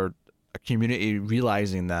or a community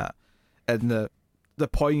realizing that, and the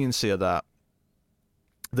poignancy of that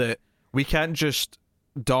we can't just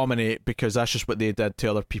dominate because that's just what they did to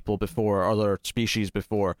other people before, or other species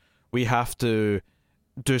before. We have to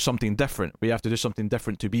do something different. We have to do something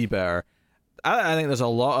different to be better. I think there's a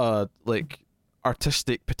lot of like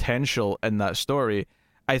artistic potential in that story.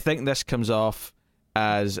 I think this comes off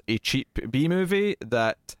as a cheap B movie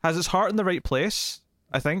that has its heart in the right place.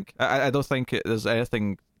 I think I don't think there's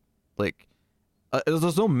anything like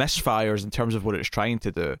there's no misfires in terms of what it's trying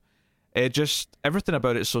to do. It just, everything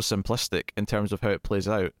about it is so simplistic in terms of how it plays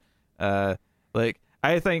out. Like,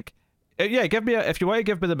 I think, yeah, if you want to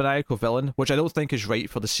give me the maniacal villain, which I don't think is right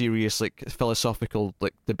for the serious, like, philosophical,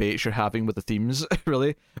 like, debates you're having with the themes,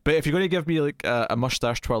 really. But if you're going to give me, like, a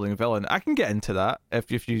mustache twirling villain, I can get into that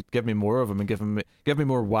if you give me more of them and give me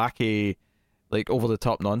more wacky, like, over the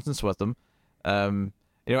top nonsense with them. I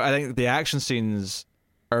think the action scenes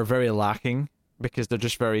are very lacking, because they're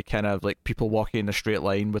just very kind of like people walking in a straight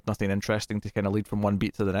line with nothing interesting to kind of lead from one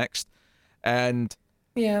beat to the next. And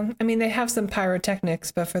yeah, I mean, they have some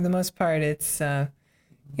pyrotechnics, but for the most part it's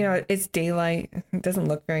it's daylight. It doesn't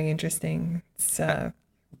look very interesting. It's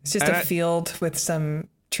just a field with some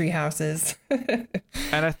tree houses. And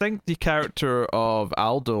I think the character of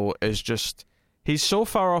Aldo is just, he's so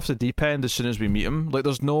far off the deep end as soon as we meet him. Like,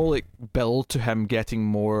 there's no like build to him getting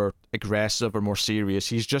more aggressive or more serious.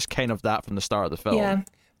 He's just kind of that from the start of the film. Yeah,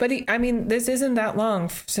 but this isn't that long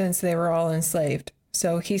since they were all enslaved,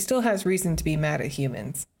 so he still has reason to be mad at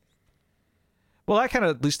humans. Well, that kind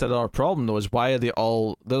of at least another problem though, is why are they're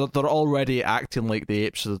already acting like the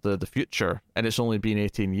apes of the future, and it's only been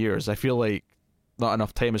 18 years. I feel like not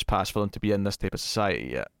enough time has passed for them to be in this type of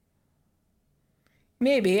society yet.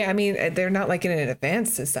 Maybe. I mean, they're not like in an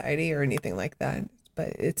advanced society or anything like that,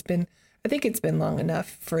 but I think it's been long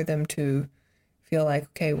enough for them to feel like,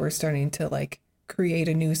 okay, we're starting to like create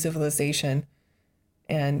a new civilization.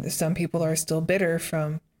 And some people are still bitter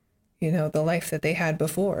from, the life that they had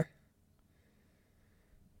before.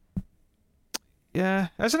 Yeah.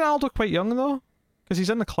 Isn't Aldo quite young though? Because he's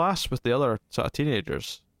in the class with the other sort of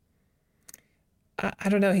teenagers. I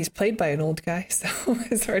don't know. He's played by an old guy, so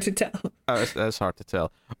it's hard to tell. It's hard to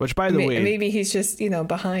tell. Which, by the way, maybe he's just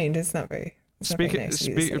behind. It's not very.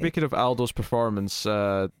 Speaking of Aldo's performance,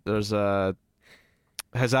 there's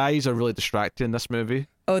his eyes are really distracting in this movie.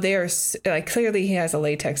 Oh, they are like, clearly he has a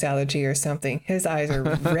latex allergy or something. His eyes are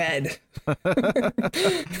red.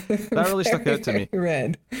 That really stuck out to me.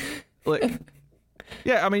 Red. Like,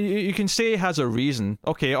 yeah, I mean, you can say he has a reason.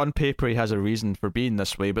 Okay, on paper he has a reason for being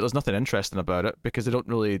this way, but there's nothing interesting about it, because they don't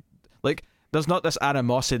really, like, there's not this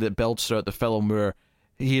animosity that builds throughout the film where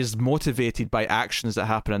he is motivated by actions that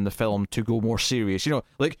happen in the film to go more serious.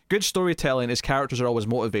 Like, good storytelling, his characters are always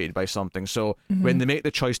motivated by something, so when they make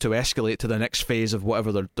the choice to escalate to the next phase of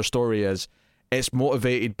whatever their story is, it's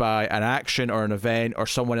motivated by an action or an event or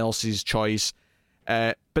someone else's choice.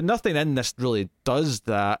 But nothing in this really does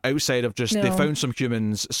that outside of just they found some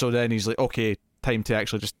humans, so then he's like, okay, time to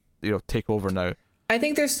actually just take over now. I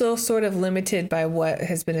think they're still sort of limited by what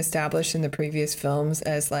has been established in the previous films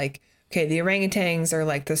as like, okay, the orangutans are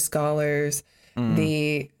like the scholars,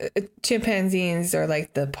 the chimpanzees are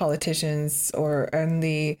like the politicians, and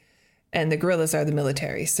the gorillas are the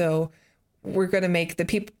military. So we're going to make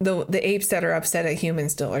the apes that are upset at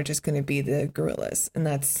humans still are just going to be the gorillas, and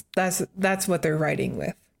that's what they're writing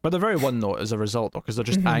with. But they're very one note as a result, because they're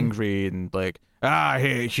just angry and like, I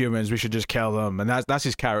hate humans, we should just kill them, and that's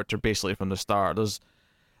his character basically from the start. There's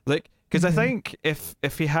like, because I think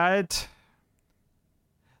if he had,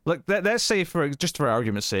 like, let's say for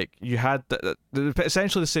argument's sake, you had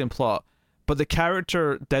essentially the same plot, but the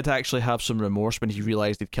character did actually have some remorse when he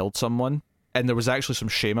realized he'd killed someone, and there was actually some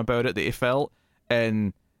shame about it that he felt,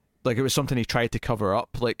 and like it was something he tried to cover up.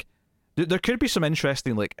 Like there could be some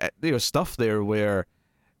interesting like stuff there where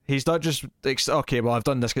he's not just like, okay, well, I've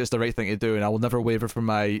done this because it's the right thing to do, and I will never waver from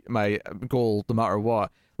my goal no matter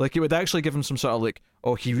what. Like, it would actually give him some sort of like,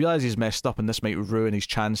 oh, he realizes he's messed up, and this might ruin his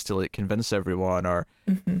chance to like convince everyone, or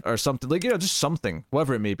something, like, just something,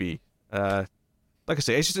 whatever it may be. Like I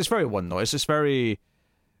say, it's very one note. It's just very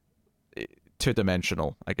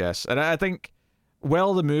two-dimensional, I guess. And I think,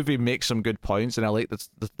 well, the movie makes some good points, and I like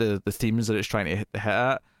the themes that it's trying to hit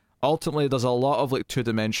at. Ultimately, there's a lot of like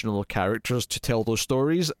two-dimensional characters to tell those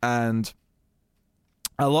stories, and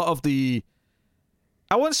a lot of the,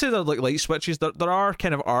 I wouldn't say they're like light switches. There are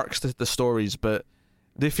kind of arcs to the stories, but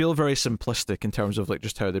they feel very simplistic in terms of like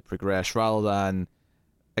just how they progress, rather than,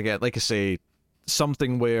 again, like I say,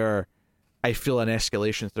 something where I feel an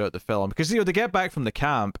escalation throughout the film. Because they get back from the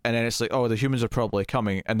camp, and then it's like, oh, the humans are probably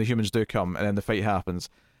coming, and the humans do come, and then the fight happens.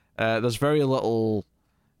 There's very little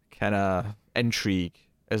kind of intrigue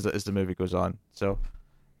as the movie goes on. So,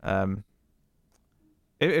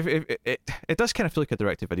 it does kind of feel like a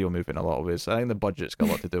direct-to-video movie in a lot of ways. I think the budget's got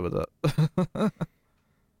a lot to do with it.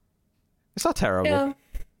 It's not terrible. Yeah.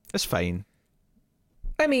 It's fine.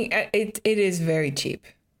 I mean, it is very cheap.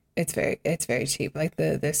 It's very cheap. Like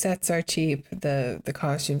the sets are cheap. The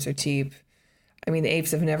costumes are cheap. I mean, the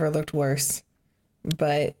apes have never looked worse.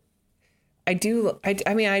 But I do like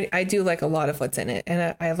a lot of what's in it,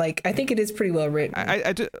 and I think it is pretty well written.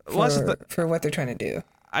 I do for what they're trying to do.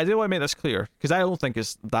 I do want to make this clear, because I don't think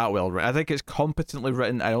it's that well written. I think it's competently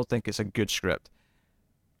written. I don't think it's a good script.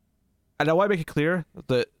 And I want to make it clear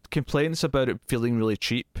that complaints about it feeling really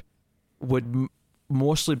cheap would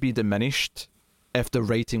mostly be diminished if the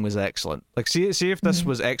writing was excellent. Like, see if this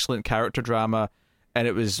was excellent character drama, and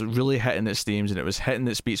it was really hitting its themes, and it was hitting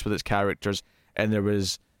its beats with its characters, and there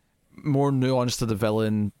was more nuance to the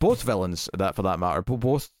villain, both villains, that for that matter,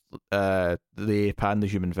 both the ape and the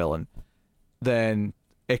human villain, then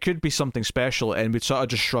it could be something special, and we'd sort of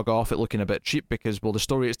just shrug off it looking a bit cheap because, well, the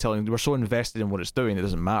story it's telling, we're so invested in what it's doing, it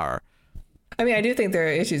doesn't matter. I mean, I do think there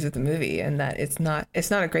are issues with the movie, and that it's not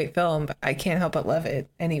a great film, but I can't help but love it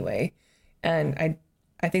anyway. And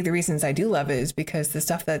I think the reasons I do love it is because the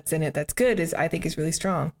stuff that's in it that's good I think is really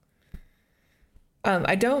strong.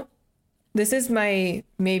 This is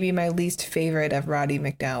maybe my least favorite of Roddy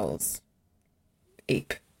McDowall's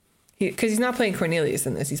ape. Because he's not playing Cornelius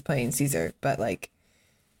in this, he's playing Caesar. But like,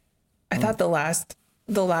 I thought the last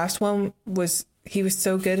one was, he was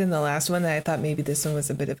so good in the last one that I thought maybe this one was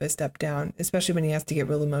a bit of a step down, especially when he has to get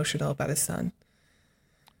real emotional about his son.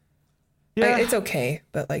 Yeah, it's okay,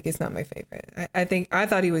 but like, it's not my favorite. I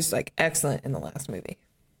thought he was like excellent in the last movie.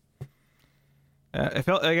 It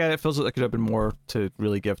feels like there could have been more to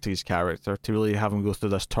really give to his character, to really have him go through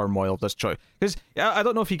this turmoil of this choice. Because I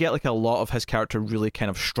don't know if you get like a lot of his character really kind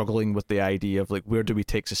of struggling with the idea of like, where do we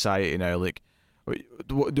take society now? Like,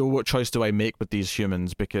 what choice do I make with these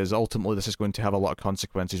humans? Because ultimately this is going to have a lot of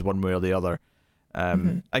consequences one way or the other.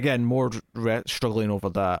 Again, more struggling over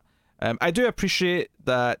that. I do appreciate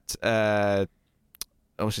that.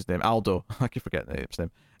 What's his name? Aldo. I keep forgetting his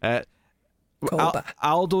name.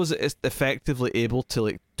 Aldo's is effectively able to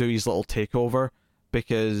like do his little takeover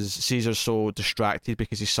because Caesar's so distracted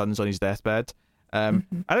because his son's on his deathbed. I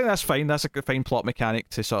think that's fine. That's a fine plot mechanic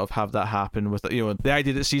to sort of have that happen with, the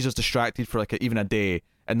idea that Caesar's distracted for like even a day,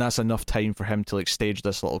 and that's enough time for him to like stage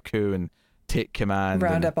this little coup and take command,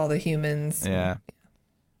 round up all the humans. Yeah.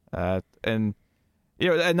 And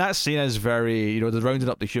and that scene is very, the rounding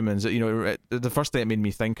up the humans, the first thing it made me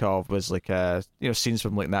think of was like, scenes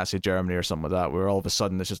from like Nazi Germany or something like that, where all of a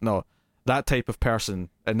sudden it's just, no, that type of person,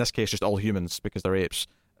 in this case just all humans because they're apes,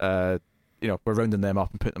 we're rounding them up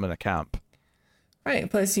and putting them in a camp. Right.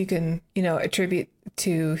 Plus, you can, attribute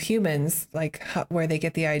to humans like where they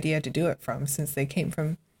get the idea to do it from, since they came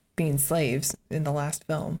from being slaves in the last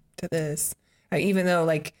film to this. Even though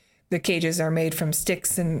like the cages are made from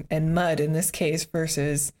sticks and mud in this case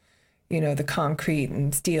versus, the concrete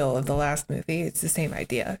and steel of the last movie, it's the same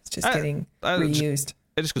idea. It's just getting reused.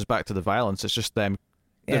 It just goes back to the violence. It's just them.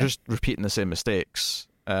 They're just repeating the same mistakes.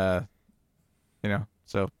 So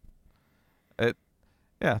it.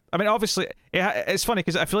 Yeah, I mean, obviously, it's funny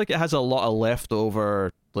because I feel like it has a lot of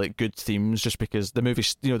leftover like good themes, just because the movie,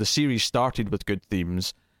 the series started with good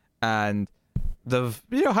themes, and they've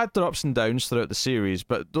had their ups and downs throughout the series,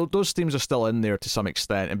 but those themes are still in there to some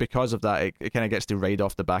extent, and because of that, it kind of gets to ride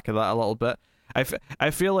off the back of that a little bit.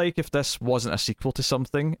 I feel like if this wasn't a sequel to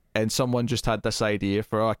something, and someone just had this idea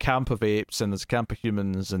for a camp of apes and there's a camp of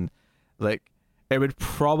humans, and like it would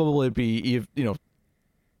probably be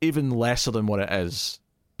even lesser than what it is.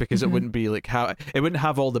 Because it wouldn't be like it wouldn't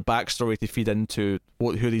have all the backstory to feed into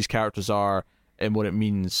who these characters are and what it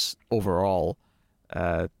means overall.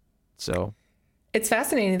 So it's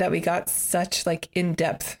fascinating that we got such like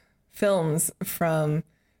in-depth films from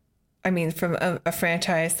a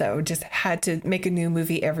franchise that would just had to make a new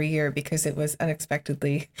movie every year because it was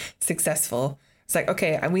unexpectedly successful. It's like,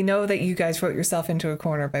 okay, we know that you guys wrote yourself into a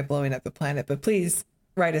corner by blowing up the planet, but please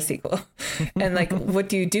write a sequel. And like, what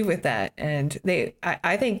do you do with that? And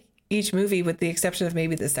I think each movie, with the exception of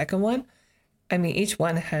maybe the second one, each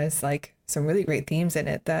one has like some really great themes in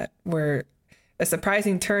it that were a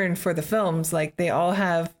surprising turn for the films. Like they're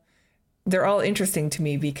all interesting to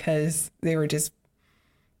me because they were just,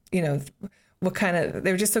 they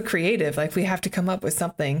were just so creative. Like we have to come up with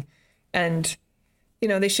something, and,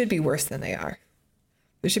 they should be worse than they are.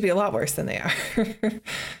 They should be a lot worse than they are.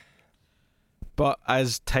 But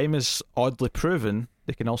as time has oddly proven,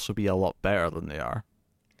 they can also be a lot better than they are.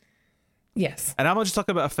 Yes. And I'm not just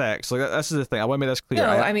talking about effects. Like this is the thing. I want to make this clear.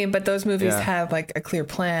 No, but those movies have like a clear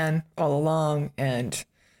plan all along, and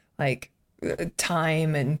like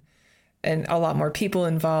time and a lot more people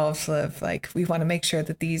involved. Of like, we want to make sure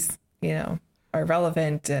that these, are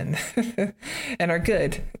relevant and and are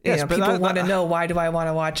good. Yes, but people want to know, why do I want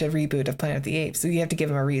to watch a reboot of Planet of the Apes? So you have to give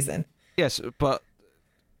them a reason. Yes, but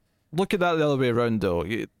look at that the other way around, though.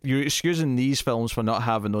 You're excusing these films for not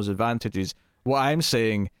having those advantages. What I'm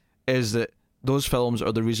saying is that those films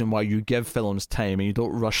are the reason why you give films time and you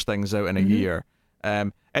don't rush things out in a year.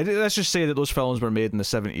 And let's just say that those films were made in the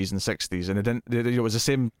 70s and 60s, and it was the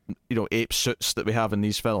same, ape suits that we have in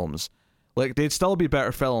these films. Like, they'd still be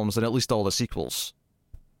better films than at least all the sequels,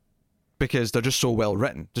 because they're just so well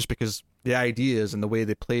written. Just because the ideas and the way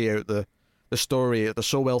they play out the story, they're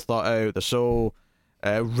so well thought out. They're so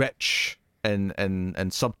rich in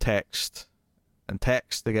subtext and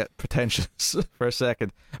text. They get pretentious for a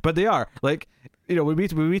second, but they are like, when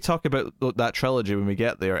we talk about that trilogy when we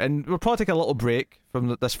get there, and we'll probably take a little break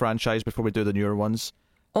from this franchise before we do the newer ones.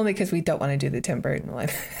 Only because we don't want to do the Tim Burton one.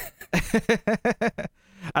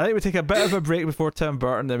 I think we take a bit of a break before Tim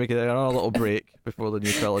Burton, then we get another little break before the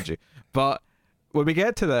new trilogy. But when we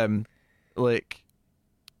get to them, like,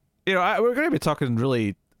 we're going to be talking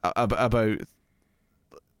really about.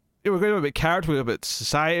 We're going to talk about character, we're going to talk about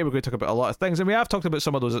society, we're going to talk about a lot of things, and we have talked about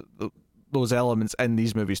some of those elements in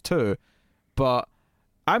these movies too. But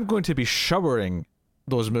I'm going to be showering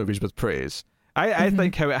those movies with praise. I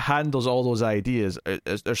think how it handles all those ideas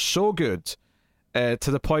are so good, to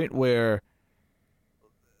the point where,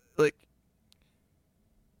 like,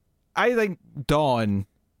 I think Dawn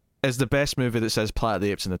is the best movie that says Planet of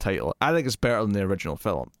the Apes in the title. I think it's better than the original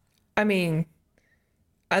film.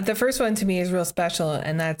 The first one to me is real special,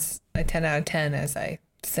 and that's a 10 out of 10, as I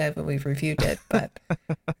said when we've reviewed it. But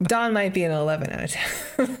Dawn might be an 11 out of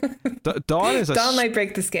 10. Dawn might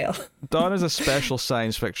break the scale. Dawn is a special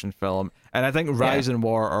science fiction film, and I think Rise and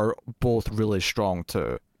War are both really strong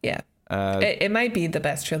too. Yeah. It might be the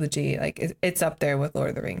best trilogy. Like, it's up there with Lord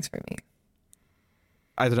of the Rings for me.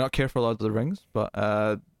 I do not care for Lord of the Rings, but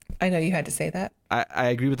I know you had to say that. I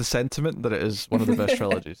agree with the sentiment that it is one of the best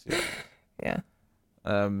trilogies. Yeah.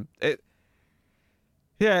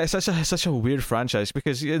 It's such a weird franchise,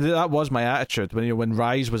 because that was my attitude when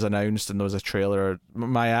Rise was announced and there was a trailer.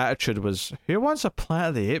 My attitude was, who wants a Planet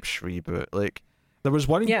of the Apes reboot? Like, there was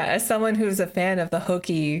one. Yeah, as someone who's a fan of the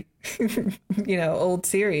hokey, old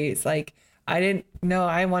series, like, I didn't know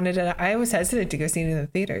I wanted it. I was hesitant to go see it in the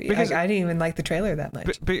theater. Because I didn't even like the trailer that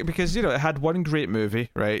much. Because it had one great movie,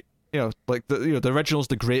 right? Like the original's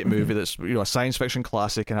the great movie that's a science fiction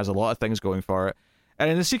classic and has a lot of things going for it. And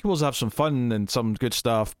in the sequels have some fun and some good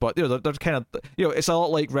stuff, but they're kind of it's a lot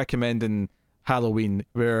like recommending Halloween,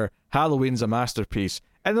 where Halloween's a masterpiece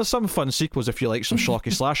And there's some fun sequels if you like some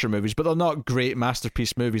schlocky slasher movies, but they're not great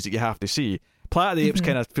masterpiece movies that you have to see. Planet of the Apes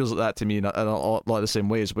kind of feels like that to me in a lot of the same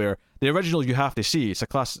ways, where the original you have to see, it's a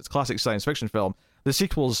classic science fiction film. The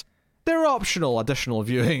sequels, they're optional additional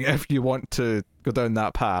viewing if you want to go down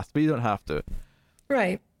that path, but you don't have to.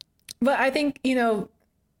 Right. But I think,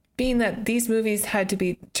 being that these movies had to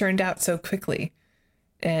be turned out so quickly,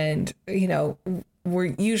 and, were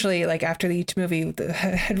usually, like, after each movie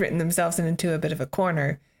had written themselves into a bit of a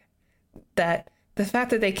corner, that the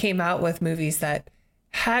fact that they came out with movies that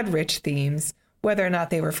had rich themes, whether or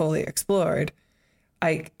not they were fully explored,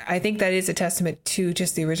 I think that is a testament to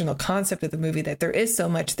just the original concept of the movie, that there is so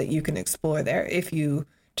much that you can explore there if you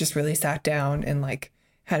just really sat down and, like,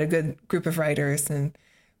 had a good group of writers and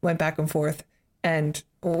went back and forth. And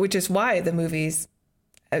which is why the movies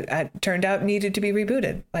turned out needed to be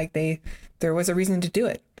rebooted. Like, there was a reason to do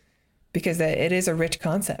it, because it is a rich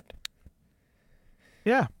concept.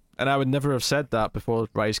 Yeah. And I would never have said that before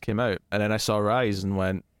Rise came out. And then I saw Rise and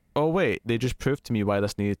went, oh, wait, they just proved to me why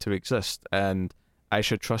this needed to exist. And I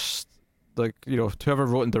should trust, like, whoever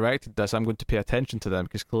wrote and directed this, I'm going to pay attention to them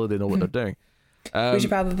because clearly they know what they're doing. We should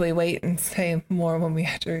probably wait and say more when we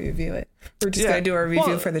have to review it. We're just going to do our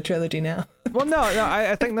review for the trilogy now. Well, no,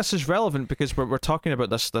 I think this is relevant because we're talking about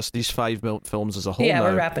these 5 films as a whole. Yeah, now.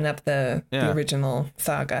 We're wrapping up the original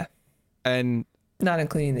saga. And not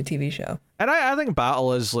including the TV show. And I think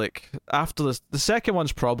Battle is, like, after this, the second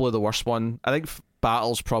one's probably the worst one. I think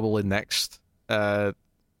Battle's probably next. Yeah,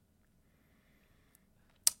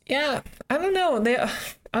 I don't know. They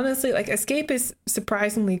honestly, like, Escape is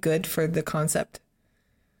surprisingly good for the concept.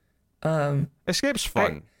 Escape's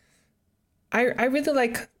fun. I really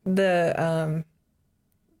like the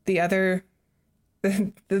other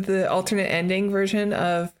the alternate ending version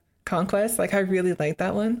of Conquest. Like, I really like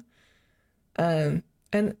that one. And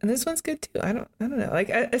this one's good too. I don't know. Like,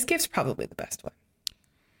 Escape's probably the best one.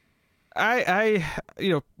 The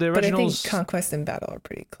originals. But I think Conquest and Battle are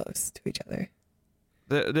pretty close to each other.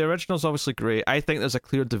 The original's obviously great. I think there's a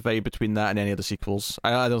clear divide between that and any of the sequels.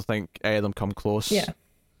 I don't think any of them come close. Yeah.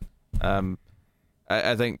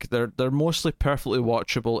 I think they're mostly perfectly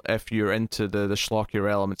watchable if you're into the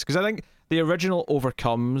schlockier elements. Because I think the original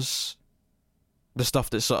overcomes the stuff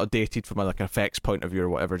that's sort of dated from an effects point of view or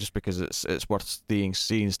whatever, just because it's worth seeing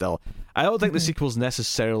still. I don't think the sequels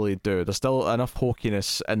necessarily do. There's still enough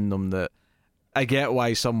hokiness in them that I get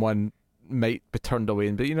why someone might be turned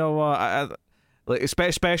away. But you know what? I like,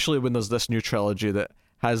 especially when there's this new trilogy that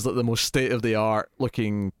has, like, the most state-of-the-art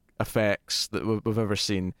looking effects that we've ever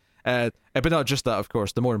seen. But not just that, of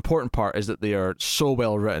course. The more important part is that they are so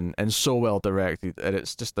well written and so well directed, and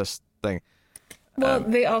it's just this thing. Well,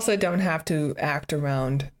 they also don't have to act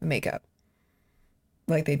around makeup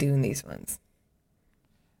like they do in these ones.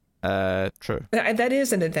 True. That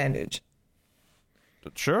is an advantage.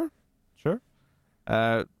 Sure.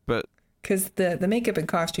 But because the makeup and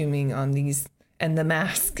costuming on these, and the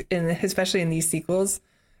mask, and especially in these sequels,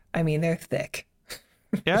 I mean, they're thick.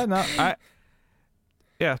 Yeah, no,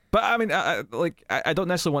 but I mean, I don't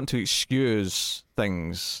necessarily want to excuse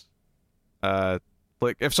things.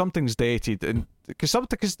 Like, if something's dated, and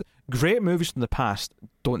because great movies from the past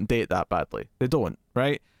don't date that badly. They don't,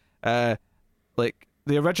 right? Like,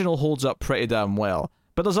 the original holds up pretty damn well,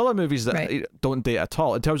 but there's other movies that don't date at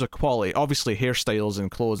all in terms of quality. Obviously, hairstyles and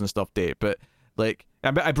clothes and stuff date, but, like,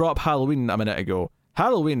 I brought up Halloween a minute ago.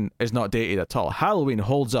 Halloween is not dated at all. Halloween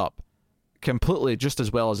holds up completely just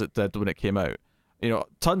as well as it did when it came out.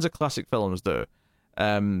 Tons of classic films do.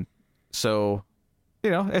 So,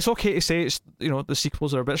 it's okay to say the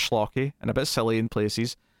sequels are a bit schlocky and a bit silly in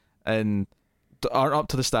places and aren't up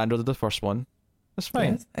to the standard of the first one. That's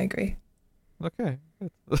fine. Yes, I agree. Okay.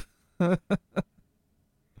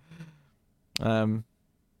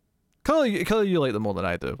 Clearly you like them more than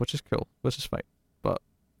I do, which is cool, which is fine. But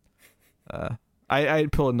I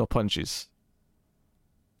ain't pulling no punches.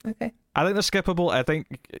 Okay. I think they're skippable. I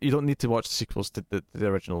think you don't need to watch the sequels to the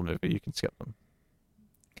original movie. You can skip them.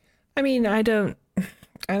 I mean, I don't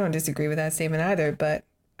disagree with that statement either, but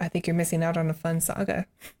I think you're missing out on a fun saga.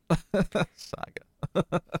 Saga.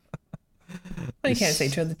 Well, you can't say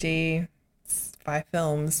trilogy. It's 5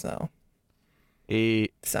 films, so. A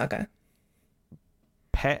saga.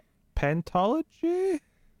 Pentology?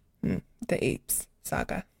 The Apes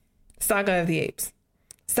saga. Saga of the Apes.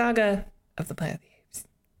 Saga of the Planet of the Apes.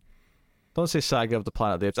 Don't say Saga of the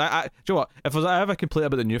Planet of the Apes. Do you know what? If I have a complaint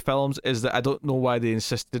about the new films, is that I don't know why they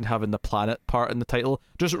insisted in having the planet part in the title.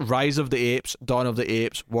 Just Rise of the Apes, Dawn of the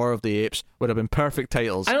Apes, War of the Apes would have been perfect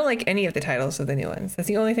titles. I don't like any of the titles of the new ones. That's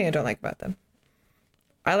the only thing I don't like about them.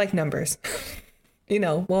 I like numbers.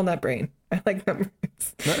 Walnut brain. I like numbers.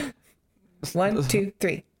 1, 2,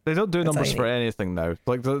 3. They don't do numbers for anything now.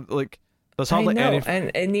 There's hardly any.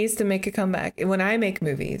 And it needs to make a comeback. And when I make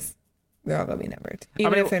movies, they're all gonna be numbered,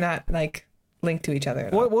 even if they're not like linked to each other.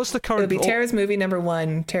 What's the current? It'll be Tara's movie number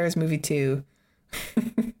 1, Tara's movie 2.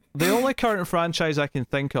 The only current franchise I can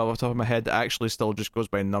think of off the top of my head that actually still just goes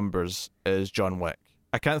by numbers is John Wick.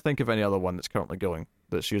 I can't think of any other one that's currently going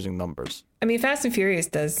that's using numbers. I mean, Fast and Furious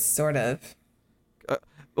does sort of.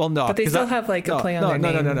 Well, no, but they still have like a play on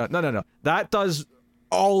their name. No. That does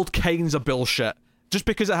all kinds of bullshit. Just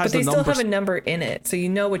because it has the numbers. But they still have a number in it, so you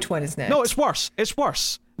know which one is next. No, it's worse. It's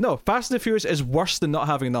worse. No, Fast and the Furious is worse than not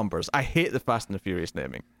having numbers. I hate the Fast and the Furious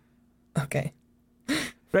naming. Okay.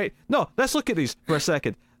 Right. No, let's look at these for a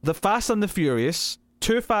second. The Fast and the Furious,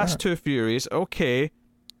 Too Fast, Too Furious. Okay.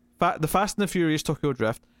 The Fast and the Furious Tokyo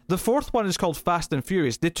Drift. The fourth one is called Fast and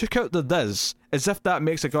Furious. They took out the "this" as if that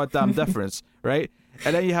makes a goddamn difference, right?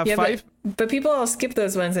 And then you have 5. But people all skip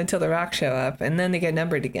those ones until The Rock show up, and then they get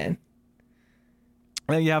numbered again.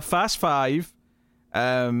 And then you have Fast 5.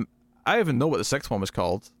 I even know what the 6th one was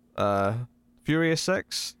called. Furious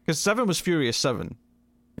 6? Because 7 was Furious 7.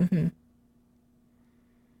 Mm-hmm.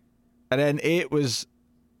 And then 8 was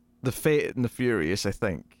The Fate and the Furious, I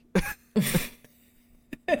think.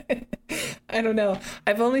 I don't know.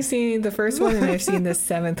 I've only seen the first one, and I've seen the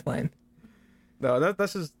 7th one. No,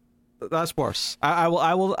 that's worse. I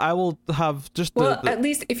will have just at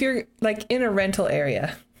least if you're like in a rental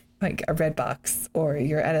area, like a Redbox, or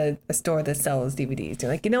you're at a store that sells DVDs,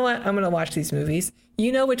 you're like, you know what, I'm gonna watch these movies.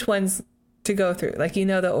 You know which ones to go through, like you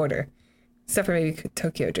know the order, except for maybe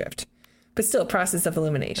Tokyo Drift, but still process of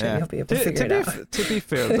elimination. Yeah. You'll be able to figure it out. To be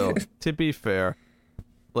fair, though,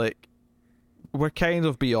 like we're kind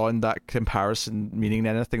of beyond that comparison meaning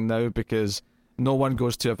anything now, because no one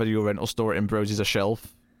goes to a video rental store and browses a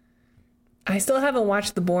shelf. I still haven't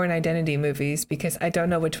watched the Bourne Identity movies because I don't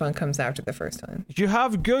know which one comes after the first one. You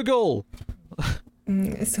have Google.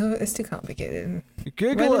 It's too complicated.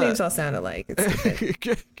 Google Why it. The names all sound alike.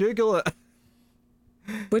 It's Google it.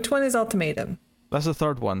 Which one is Ultimatum? That's the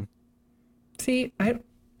third one. See, I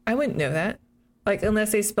wouldn't know that. Like,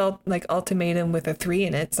 unless they spelled like ultimatum with a 3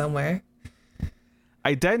 in it somewhere.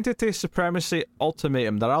 Identity, Supremacy,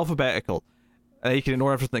 Ultimatum. They're alphabetical. And you can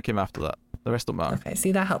ignore everything that came after that. The rest don't matter. Okay,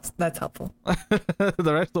 see, that helps. That's helpful. The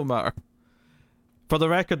rest don't matter. For the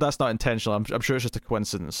record, that's not intentional. I'm sure it's just a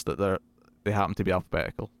coincidence that they happen to be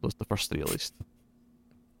alphabetical. Those are the first 3 at least.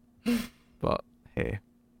 But hey,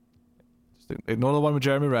 just ignore the one with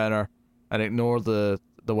Jeremy Renner, and ignore the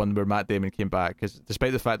one where Matt Damon came back, because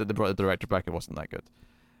despite the fact that they brought the director back, it wasn't that good.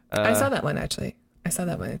 I saw that one actually. I saw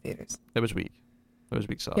that one in theaters. It was weak.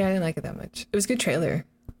 Sauce. Yeah, I didn't like it that much. It was a good trailer,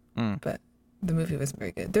 but the movie wasn't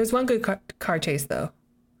very good. There was one good car chase though.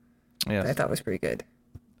 Yeah, I thought was pretty good.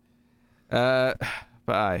 But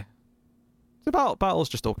the battle's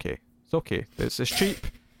just okay. It's okay. It's cheap.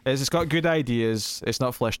 It's got good ideas. It's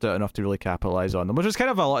not fleshed out enough to really capitalize on them, which is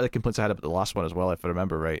kind of a lot of the complaints I had about the last one as well, if I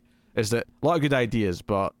remember right. Is that a lot of good ideas,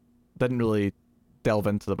 but didn't really delve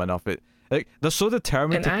into them enough. They're so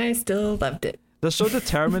determined. And I still loved it. They're so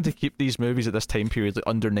determined to keep these movies at this time period like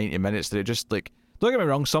under 90 minutes that it just like. Don't get me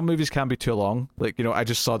wrong, some movies can be too long. Like, you know, I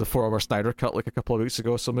just saw the 4-hour Snyder Cut like a couple of weeks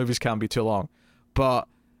ago. Some movies can be too long. But,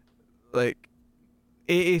 like,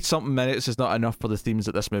 80-something minutes is not enough for the themes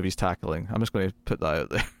that this movie's tackling. I'm just going to put that out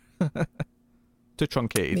there. Too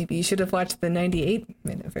truncated. Maybe you should have watched the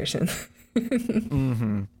 98-minute version.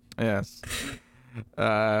 Mm-hmm. Yes.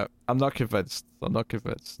 I'm not convinced.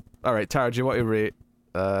 All right, Tara, do you want to rate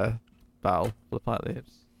Battle for the Planet of the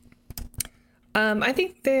Apes? I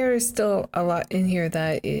think there's still a lot in here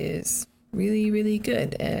that is really, really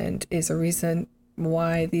good and is a reason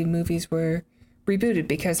why the movies were rebooted,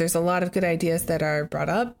 because there's a lot of good ideas that are brought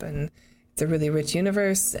up, and it's a really rich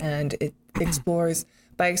universe, and it explores,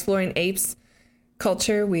 by exploring apes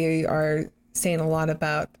culture, we are saying a lot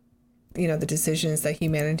about, you know, the decisions that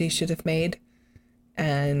humanity should have made.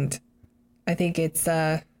 And I think it's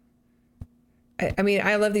I mean,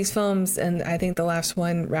 I love these films, and I think the last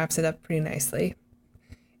one wraps it up pretty nicely.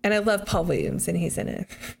 And I love Paul Williams, and he's in it.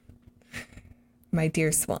 My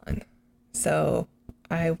dear swan. So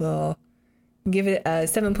I will give it a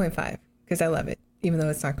 7.5, because I love it, even though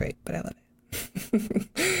it's not great, but I love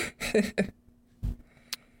it.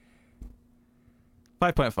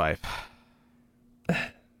 5.5.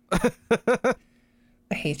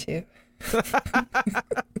 I hate you.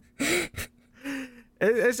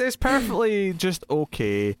 It's perfectly just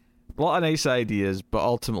okay. A lot of nice ideas, but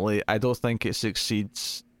ultimately, I don't think it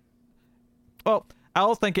succeeds. Well, I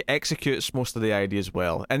don't think it executes most of the ideas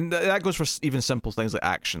well, and that goes for even simple things like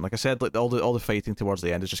action. Like I said, like all the fighting towards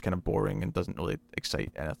the end is just kind of boring and doesn't really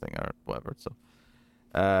excite anything or whatever. So,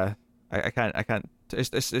 I can't.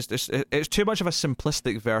 It's too much of a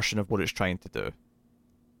simplistic version of what it's trying to do.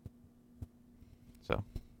 So,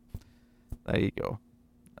 there you go.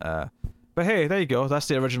 But hey, there you go. That's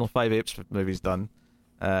the original 5 Apes movies done.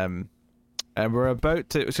 And we're about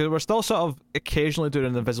to... So we're still sort of occasionally doing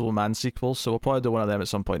an Invisible Man sequel, so we'll probably do one of them at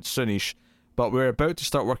some point soonish. But we're about to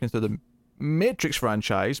start working through the Matrix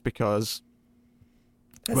franchise because...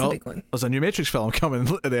 That's a big one. There's a new Matrix film coming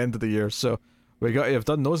at the end of the year, so we got to have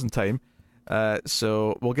done those in time.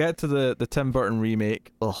 So we'll get to the Tim Burton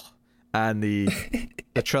remake and the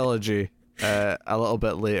trilogy a little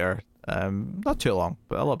bit later. Not too long,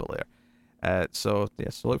 but a little bit later. So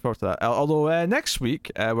look forward to that. Although next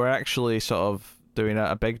week we're actually sort of doing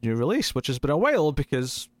a big new release, which has been a while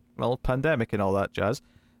because, well, pandemic and all that jazz.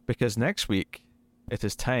 Because next week it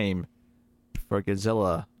is time for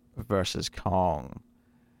Godzilla versus Kong.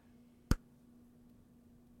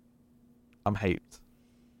 I'm hyped.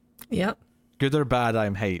 Yep. Good or bad,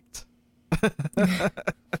 I'm hyped.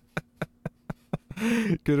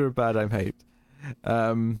 Good or bad, I'm hyped.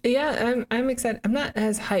 Yeah, I'm excited. I'm not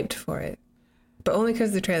as hyped for it, but only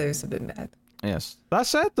because the trailers have been bad. Yes. That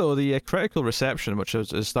said, though, the critical reception, which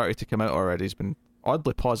has started to come out already, has been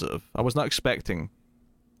oddly positive. I was not expecting...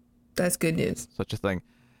 That's good news. Such a thing.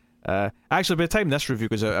 Actually, by the time this review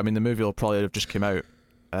goes out, I mean, the movie will probably have just come out.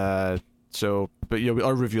 But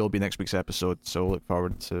our review will be next week's episode, so look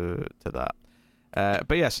forward to that.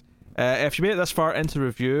 But yes, if you made it this far into the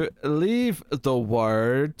review, leave the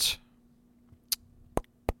word...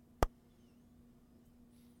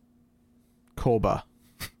 Koba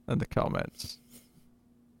in the comments.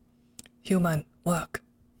 Human work.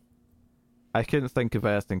 I couldn't think of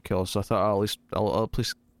anything cool, so I thought I'll at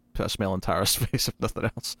least put a smile on Tara's face if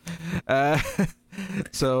nothing else.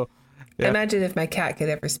 So yeah. Imagine if my cat could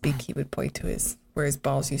ever speak, he would point to where his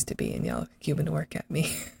balls used to be and yell human work at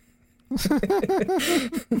me.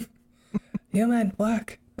 Human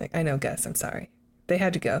work. Like, I know, Gus, I'm sorry. They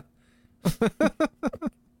had to go.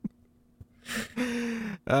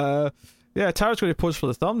 Yeah, Tara's going to pose for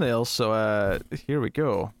the thumbnail, so here we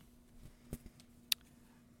go.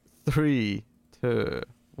 3, 2,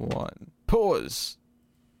 1, pause.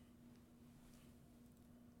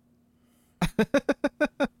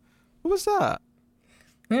 What was that?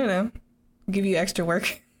 I don't know. Give you extra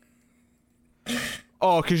work.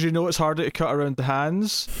 Oh, because you know it's harder to cut around the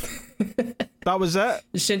hands? That was it?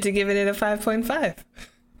 You shouldn't have given it a 5.5.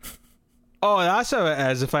 Oh, that's how it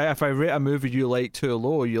is. If I rate a movie you like too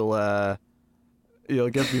low, you'll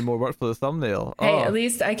give me more work for the thumbnail. Hey, at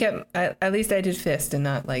least I did fist and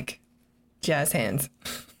not like jazz hands.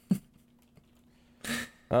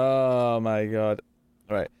 Oh my god.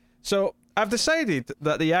 Right. So I've decided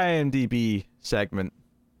that the IMDb segment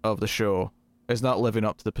of the show is not living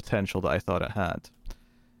up to the potential that I thought it had.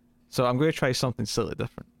 So I'm going to try something slightly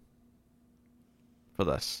different for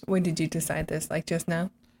this. When did you decide this? Like just now?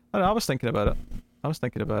 I was thinking about it.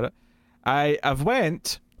 I've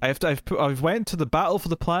went to the Battle for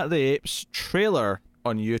the Planet of the Apes trailer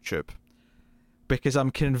on YouTube because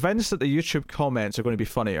I'm convinced that the YouTube comments are going to be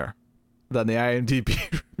funnier than the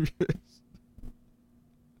IMDb reviews.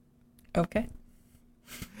 Okay.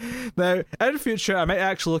 Now, in the future, I might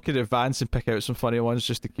actually look in advance and pick out some funny ones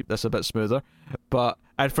just to keep this a bit smoother. But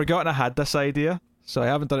I'd forgotten I had this idea, so I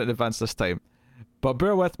haven't done it in advance this time. But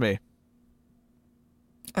bear with me.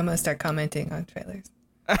 I'm going to start commenting on trailers.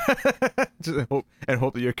 Just hope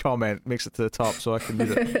that your comment makes it to the top so I can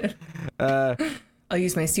read it. I'll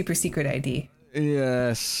use my super secret ID.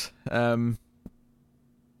 Yes.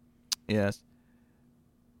 Yes.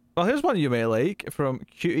 Well, here's one you may like from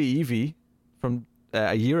Cutie Evie from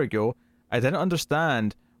a year ago. I didn't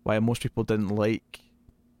understand why most people didn't like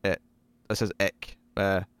it. This says ick.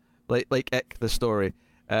 Like Ick, the story.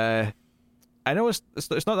 I know it's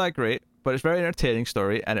not that great, but it's a very entertaining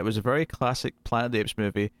story, and it was a very classic Planet of the Apes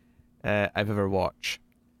movie I've ever watched.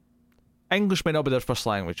 English might not be their first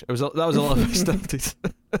language. That was a lot of hostilities.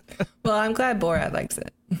 Well, I'm glad Borat likes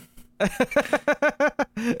it.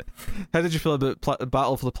 How did you feel about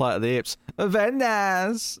Battle for the Planet of the Apes? Very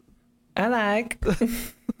nice. I like.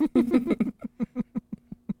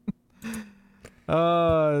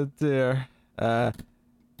 Oh dear.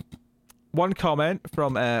 One comment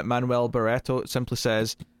from Manuel Barreto simply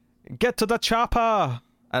says, "Get to the chopper,"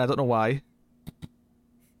 and I don't know why.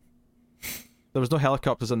 There was no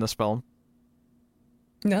helicopters in this film.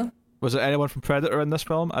 No. Was there anyone from Predator in this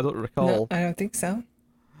film? I don't recall. No, I don't think so.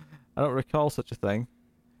 I don't recall such a thing.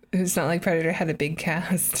 It's not like Predator had a big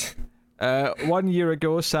cast. 1 year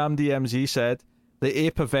ago, Sam DMZ said, "The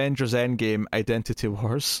Ape Avengers Endgame Identity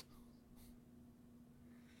Wars."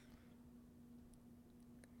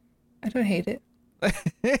 I don't hate it.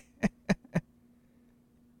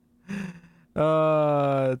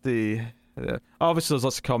 Obviously there's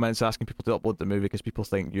lots of comments asking people to upload the movie because people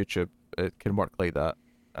think YouTube it can work like that.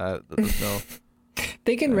 There's no.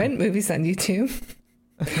 They can rent movies on YouTube.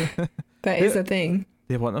 That is a thing.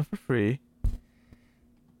 They want them for free.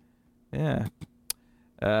 Yeah.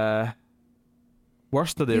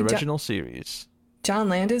 Worst of the original series. John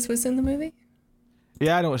Landis was in the movie?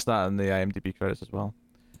 Yeah, I noticed that in the IMDb credits as well.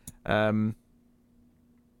 But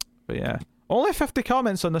yeah. Only 50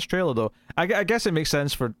 comments on this trailer, though. I guess it makes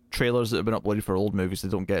sense for trailers that have been uploaded for old movies. They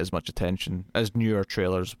don't get as much attention as newer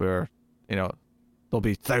trailers where, there'll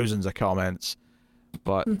be thousands of comments.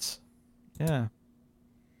 But, yeah.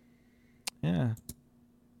 Yeah.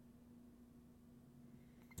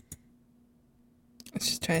 I was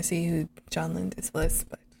just trying to see who John Landis was,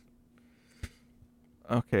 but...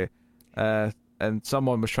 Okay. And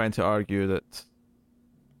someone was trying to argue that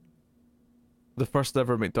the first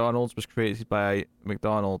ever McDonald's was created by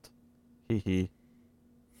McDonald. Hee hee.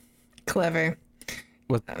 Clever.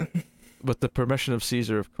 With the permission of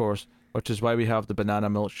Caesar, of course, which is why we have the banana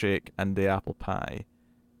milkshake and the apple pie.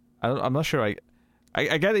 I'm not sure. I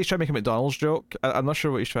get that he's trying to make a McDonald's joke. I'm not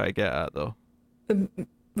sure what he's trying to get at, though.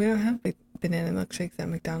 We don't have banana milkshakes at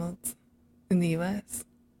McDonald's in the U.S.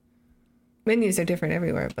 Menus are different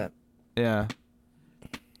everywhere, but... Yeah.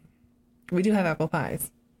 We do have apple pies.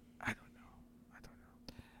 I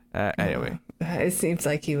don't know. Anyway. It seems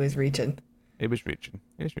like he was reaching. He was reaching.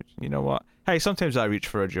 You know what? Hey, sometimes I reach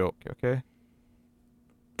for a joke, okay?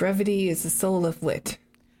 Brevity is the soul of wit.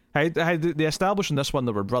 Hey, they established in this one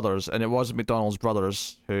there were brothers, and it wasn't McDonald's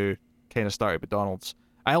brothers who kind of started McDonald's.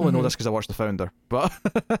 I only know this because I watched The Founder, but...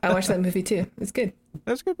 I watched that movie too. It's good.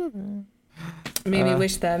 It's a good movie. Maybe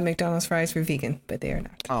wish that McDonald's fries were vegan, but they are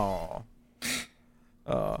not. Oh.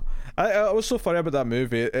 I was so funny about that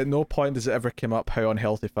movie. At no point does it ever come up how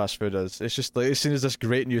unhealthy fast food is. It's just like, as soon as this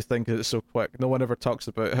great new thing because it's so quick, no one ever talks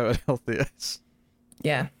about how unhealthy it is.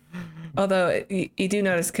 Yeah. Although you do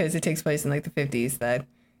notice, because it takes place in like the 50s, that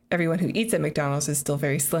everyone who eats at McDonald's is still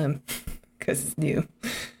very slim because it's new.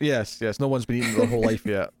 Yes. No one's been eating their whole life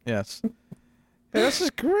yet. Yes. Hey, this is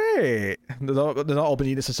great. They're not all been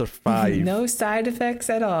eating since they're 5. No side effects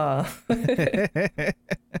at all.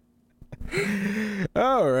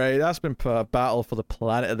 All right, that's been a battle for the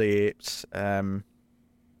Planet of the Apes.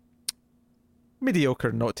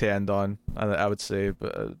 Mediocre note to end on, I would say,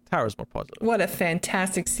 but Tower's more positive. What a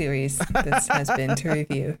fantastic series this has been to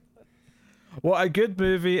review. What a good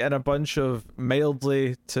movie and a bunch of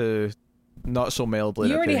mildly to not so mildly.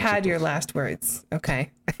 You already had your last words,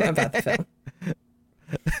 okay, about the film.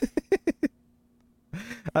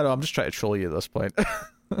 I know, I'm just trying to troll you at this point.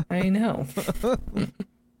 I know.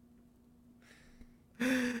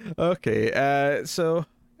 Okay, so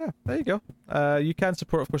yeah, there you go. You can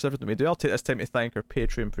support, of course, everything we do. I'll take this time to thank our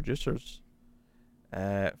Patreon producers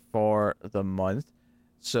for the month.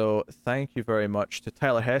 So thank you very much to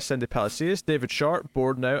Tyler Hess, Cindy Palacios, David Sharp,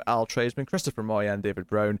 Board Now, Al Treisman, Christopher Moy, and David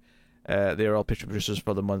Brown. They are all Patreon producers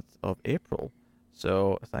for the month of April.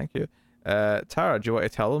 So thank you. Tara, do you want to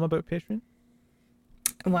tell them about Patreon?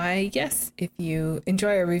 Why, yes. If you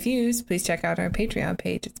enjoy our reviews, please check out our Patreon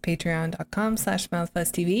page. It's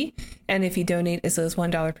patreon.com/mouthfuzztv. And if you donate as low as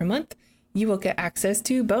 $1 per month, you will get access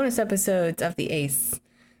to bonus episodes of The Ace.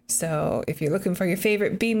 So if you're looking for your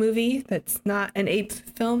favorite B movie that's not an ape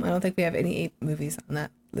film, I don't think we have any ape movies on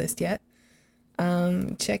that list yet,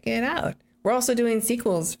 check it out. We're also doing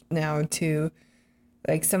sequels now to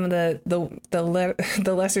like some of the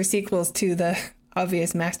lesser sequels to the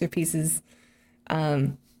obvious masterpieces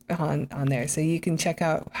on there, so you can check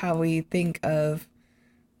out how we think of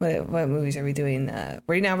what movies are we doing.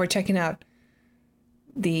 Right now we're checking out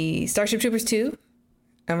the Starship Troopers 2,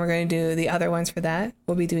 and we're going to do the other ones for that.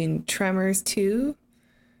 We'll be doing Tremors 2.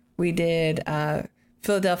 We did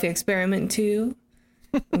Philadelphia Experiment 2.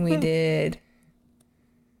 And we did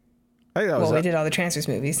we did all the Transfers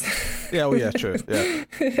movies. Yeah, well, yeah, true. Yeah.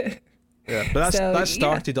 Yeah, but that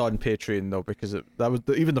started on Patreon though, because that was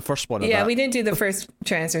even the first one. Yeah, we didn't do the first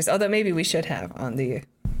Transfers, although maybe we should have on the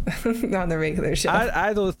on the regular show.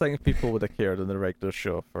 I don't think people would have cared on the regular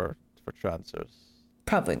show for Transfers.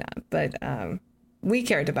 Probably not, but we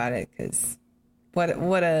cared about it because what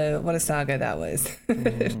a saga that was.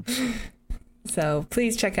 So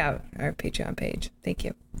please check out our Patreon page. Thank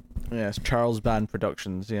you. Yes, Charles Band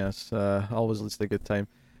Productions. Yes, always leads to a good time.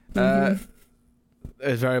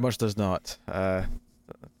 It very much does not.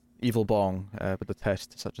 Evil Bong with the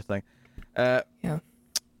test, such a thing. Yeah.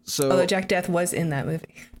 So although Jack Death was in that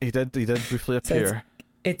movie. He did briefly appear.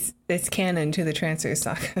 So it's canon to the Transfer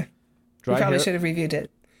saga. We probably should have reviewed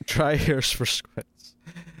it. Dry hairs for squids.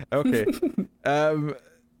 Okay.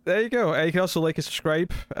 There you go. You can also like and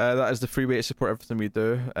subscribe. That is the free way to support everything we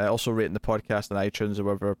do. Also rating the podcast on iTunes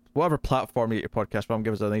or whatever platform you get your podcast from.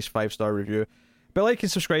 Give us a nice 5-star review. But liking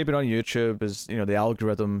and subscribing on YouTube is, the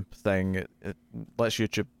algorithm thing. It lets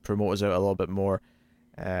YouTube promote us out a little bit more.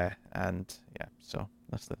 And yeah, so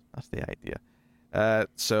that's the idea.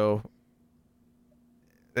 So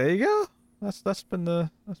there you go. That's been the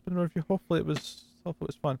review. Hopefully it was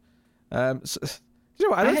fun. So, you know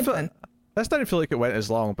what? I had fun. This didn't feel like it went as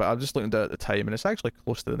long, but I'm just looking down at the time, and it's actually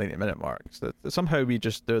close to the 90-minute mark. So somehow we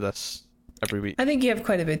just do this every week. I think you have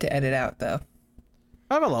quite a bit to edit out, though.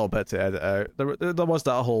 I have a little bit to edit out. There was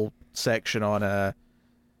that whole section on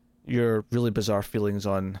your really bizarre feelings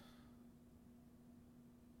on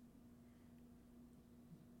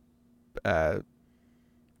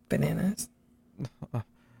bananas.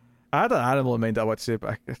 I had an animal in mind that I want to say,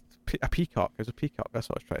 but a peacock. It was a peacock. That's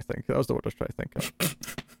what I was trying to think. That was the word I was trying to think of.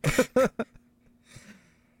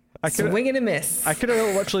 Swing and a miss. I could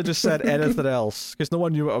have literally just said anything else because no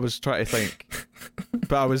one knew what I was trying to think.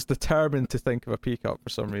 But I was determined to think of a peacock for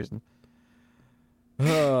some reason.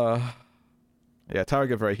 Yeah, Tara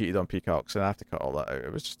got very heated on peacocks, and I have to cut all that out.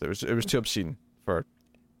 It was too obscene for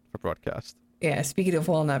broadcast. Yeah, speaking of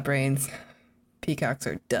walnut brains, peacocks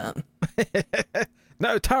are dumb.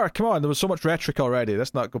 No, Tara, come on. There was so much rhetoric already.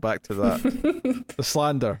 Let's not go back to that. The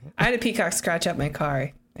slander. I had a peacock scratch up my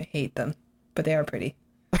car. I hate them, but they are pretty.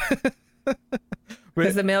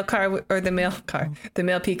 Because the male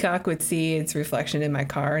peacock would see its reflection in my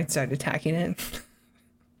car and start attacking it.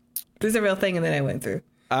 This is a real thing, and then I went through.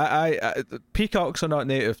 Peacocks are not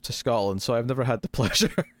native to Scotland, so I've never had the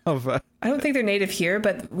pleasure of. I don't think they're native here,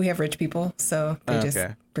 but we have rich people, so they just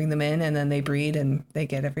bring them in, and then they breed, and they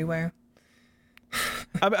get everywhere.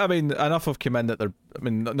 I mean, enough of comment that they're. I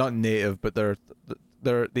mean, not native, but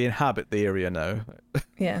they inhabit the area now.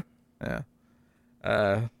 Yeah. Yeah.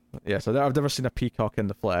 Yeah. So I've never seen a peacock in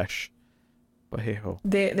the flesh, but hey ho.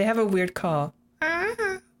 They have a weird call.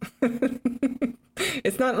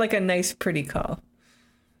 It's not like a nice, pretty call.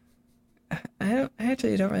 I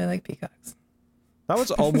actually don't really like peacocks. That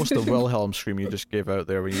was almost the Wilhelm scream you just gave out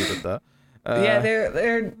there when you did that. Yeah,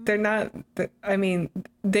 they're not. I mean,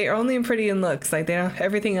 they're only pretty in looks. Like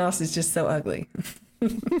everything else is just so ugly.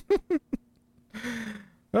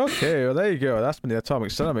 Okay, well there you go. That's been the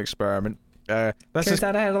Atomic Cinema Experiment. Turns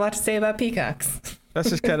out I had a lot to say about peacocks.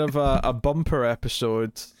 This is kind of a bumper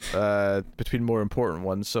episode between more important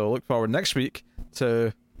ones. So look forward next week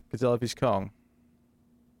to Godzilla vs Kong.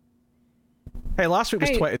 Hey, last week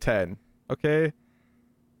was 2010. Okay.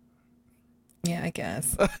 Yeah, I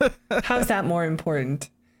guess. How's that more important?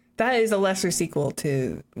 That is a lesser sequel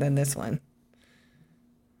than this one.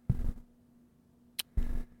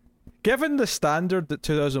 Given the standard that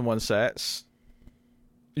 2001 sets,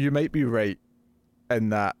 you might be right in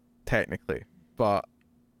that technically, but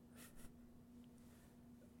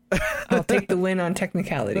I'll take the win on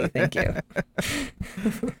technicality. Thank you.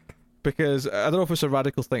 Because I don't know if it's a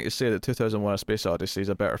radical thing to say that 2001: A Space Odyssey is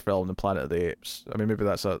a better film than Planet of the Apes. I mean, maybe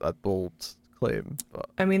that's a bold claim, but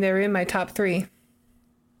I mean, they're in my top 3.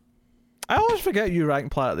 I always forget you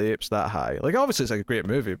rank Planet of the Apes that high. Like, obviously it's like a great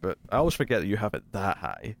movie, but I always forget that you have it that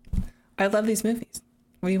high. I love these movies.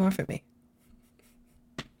 What do you want from me?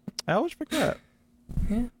 I always forget.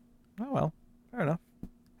 Yeah. Oh well, fair enough.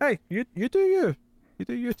 Hey, you do you. You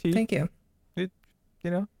do you, T. Thank you. You.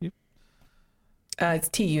 It's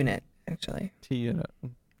T-Unit, actually. T-Unit.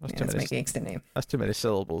 That's my gangster name. That's too many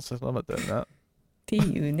syllables. I'm not doing that.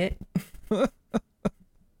 T-Unit. All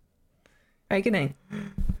right, good night.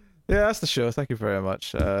 Yeah, that's the show. Thank you very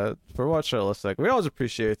much for watching or listening. We always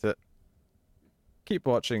appreciate it. Keep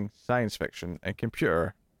watching science fiction and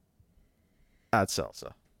computer. Add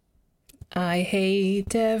salsa. I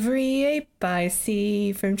hate every ape I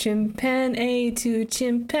see, from chimpanzee to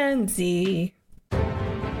chimpanzee.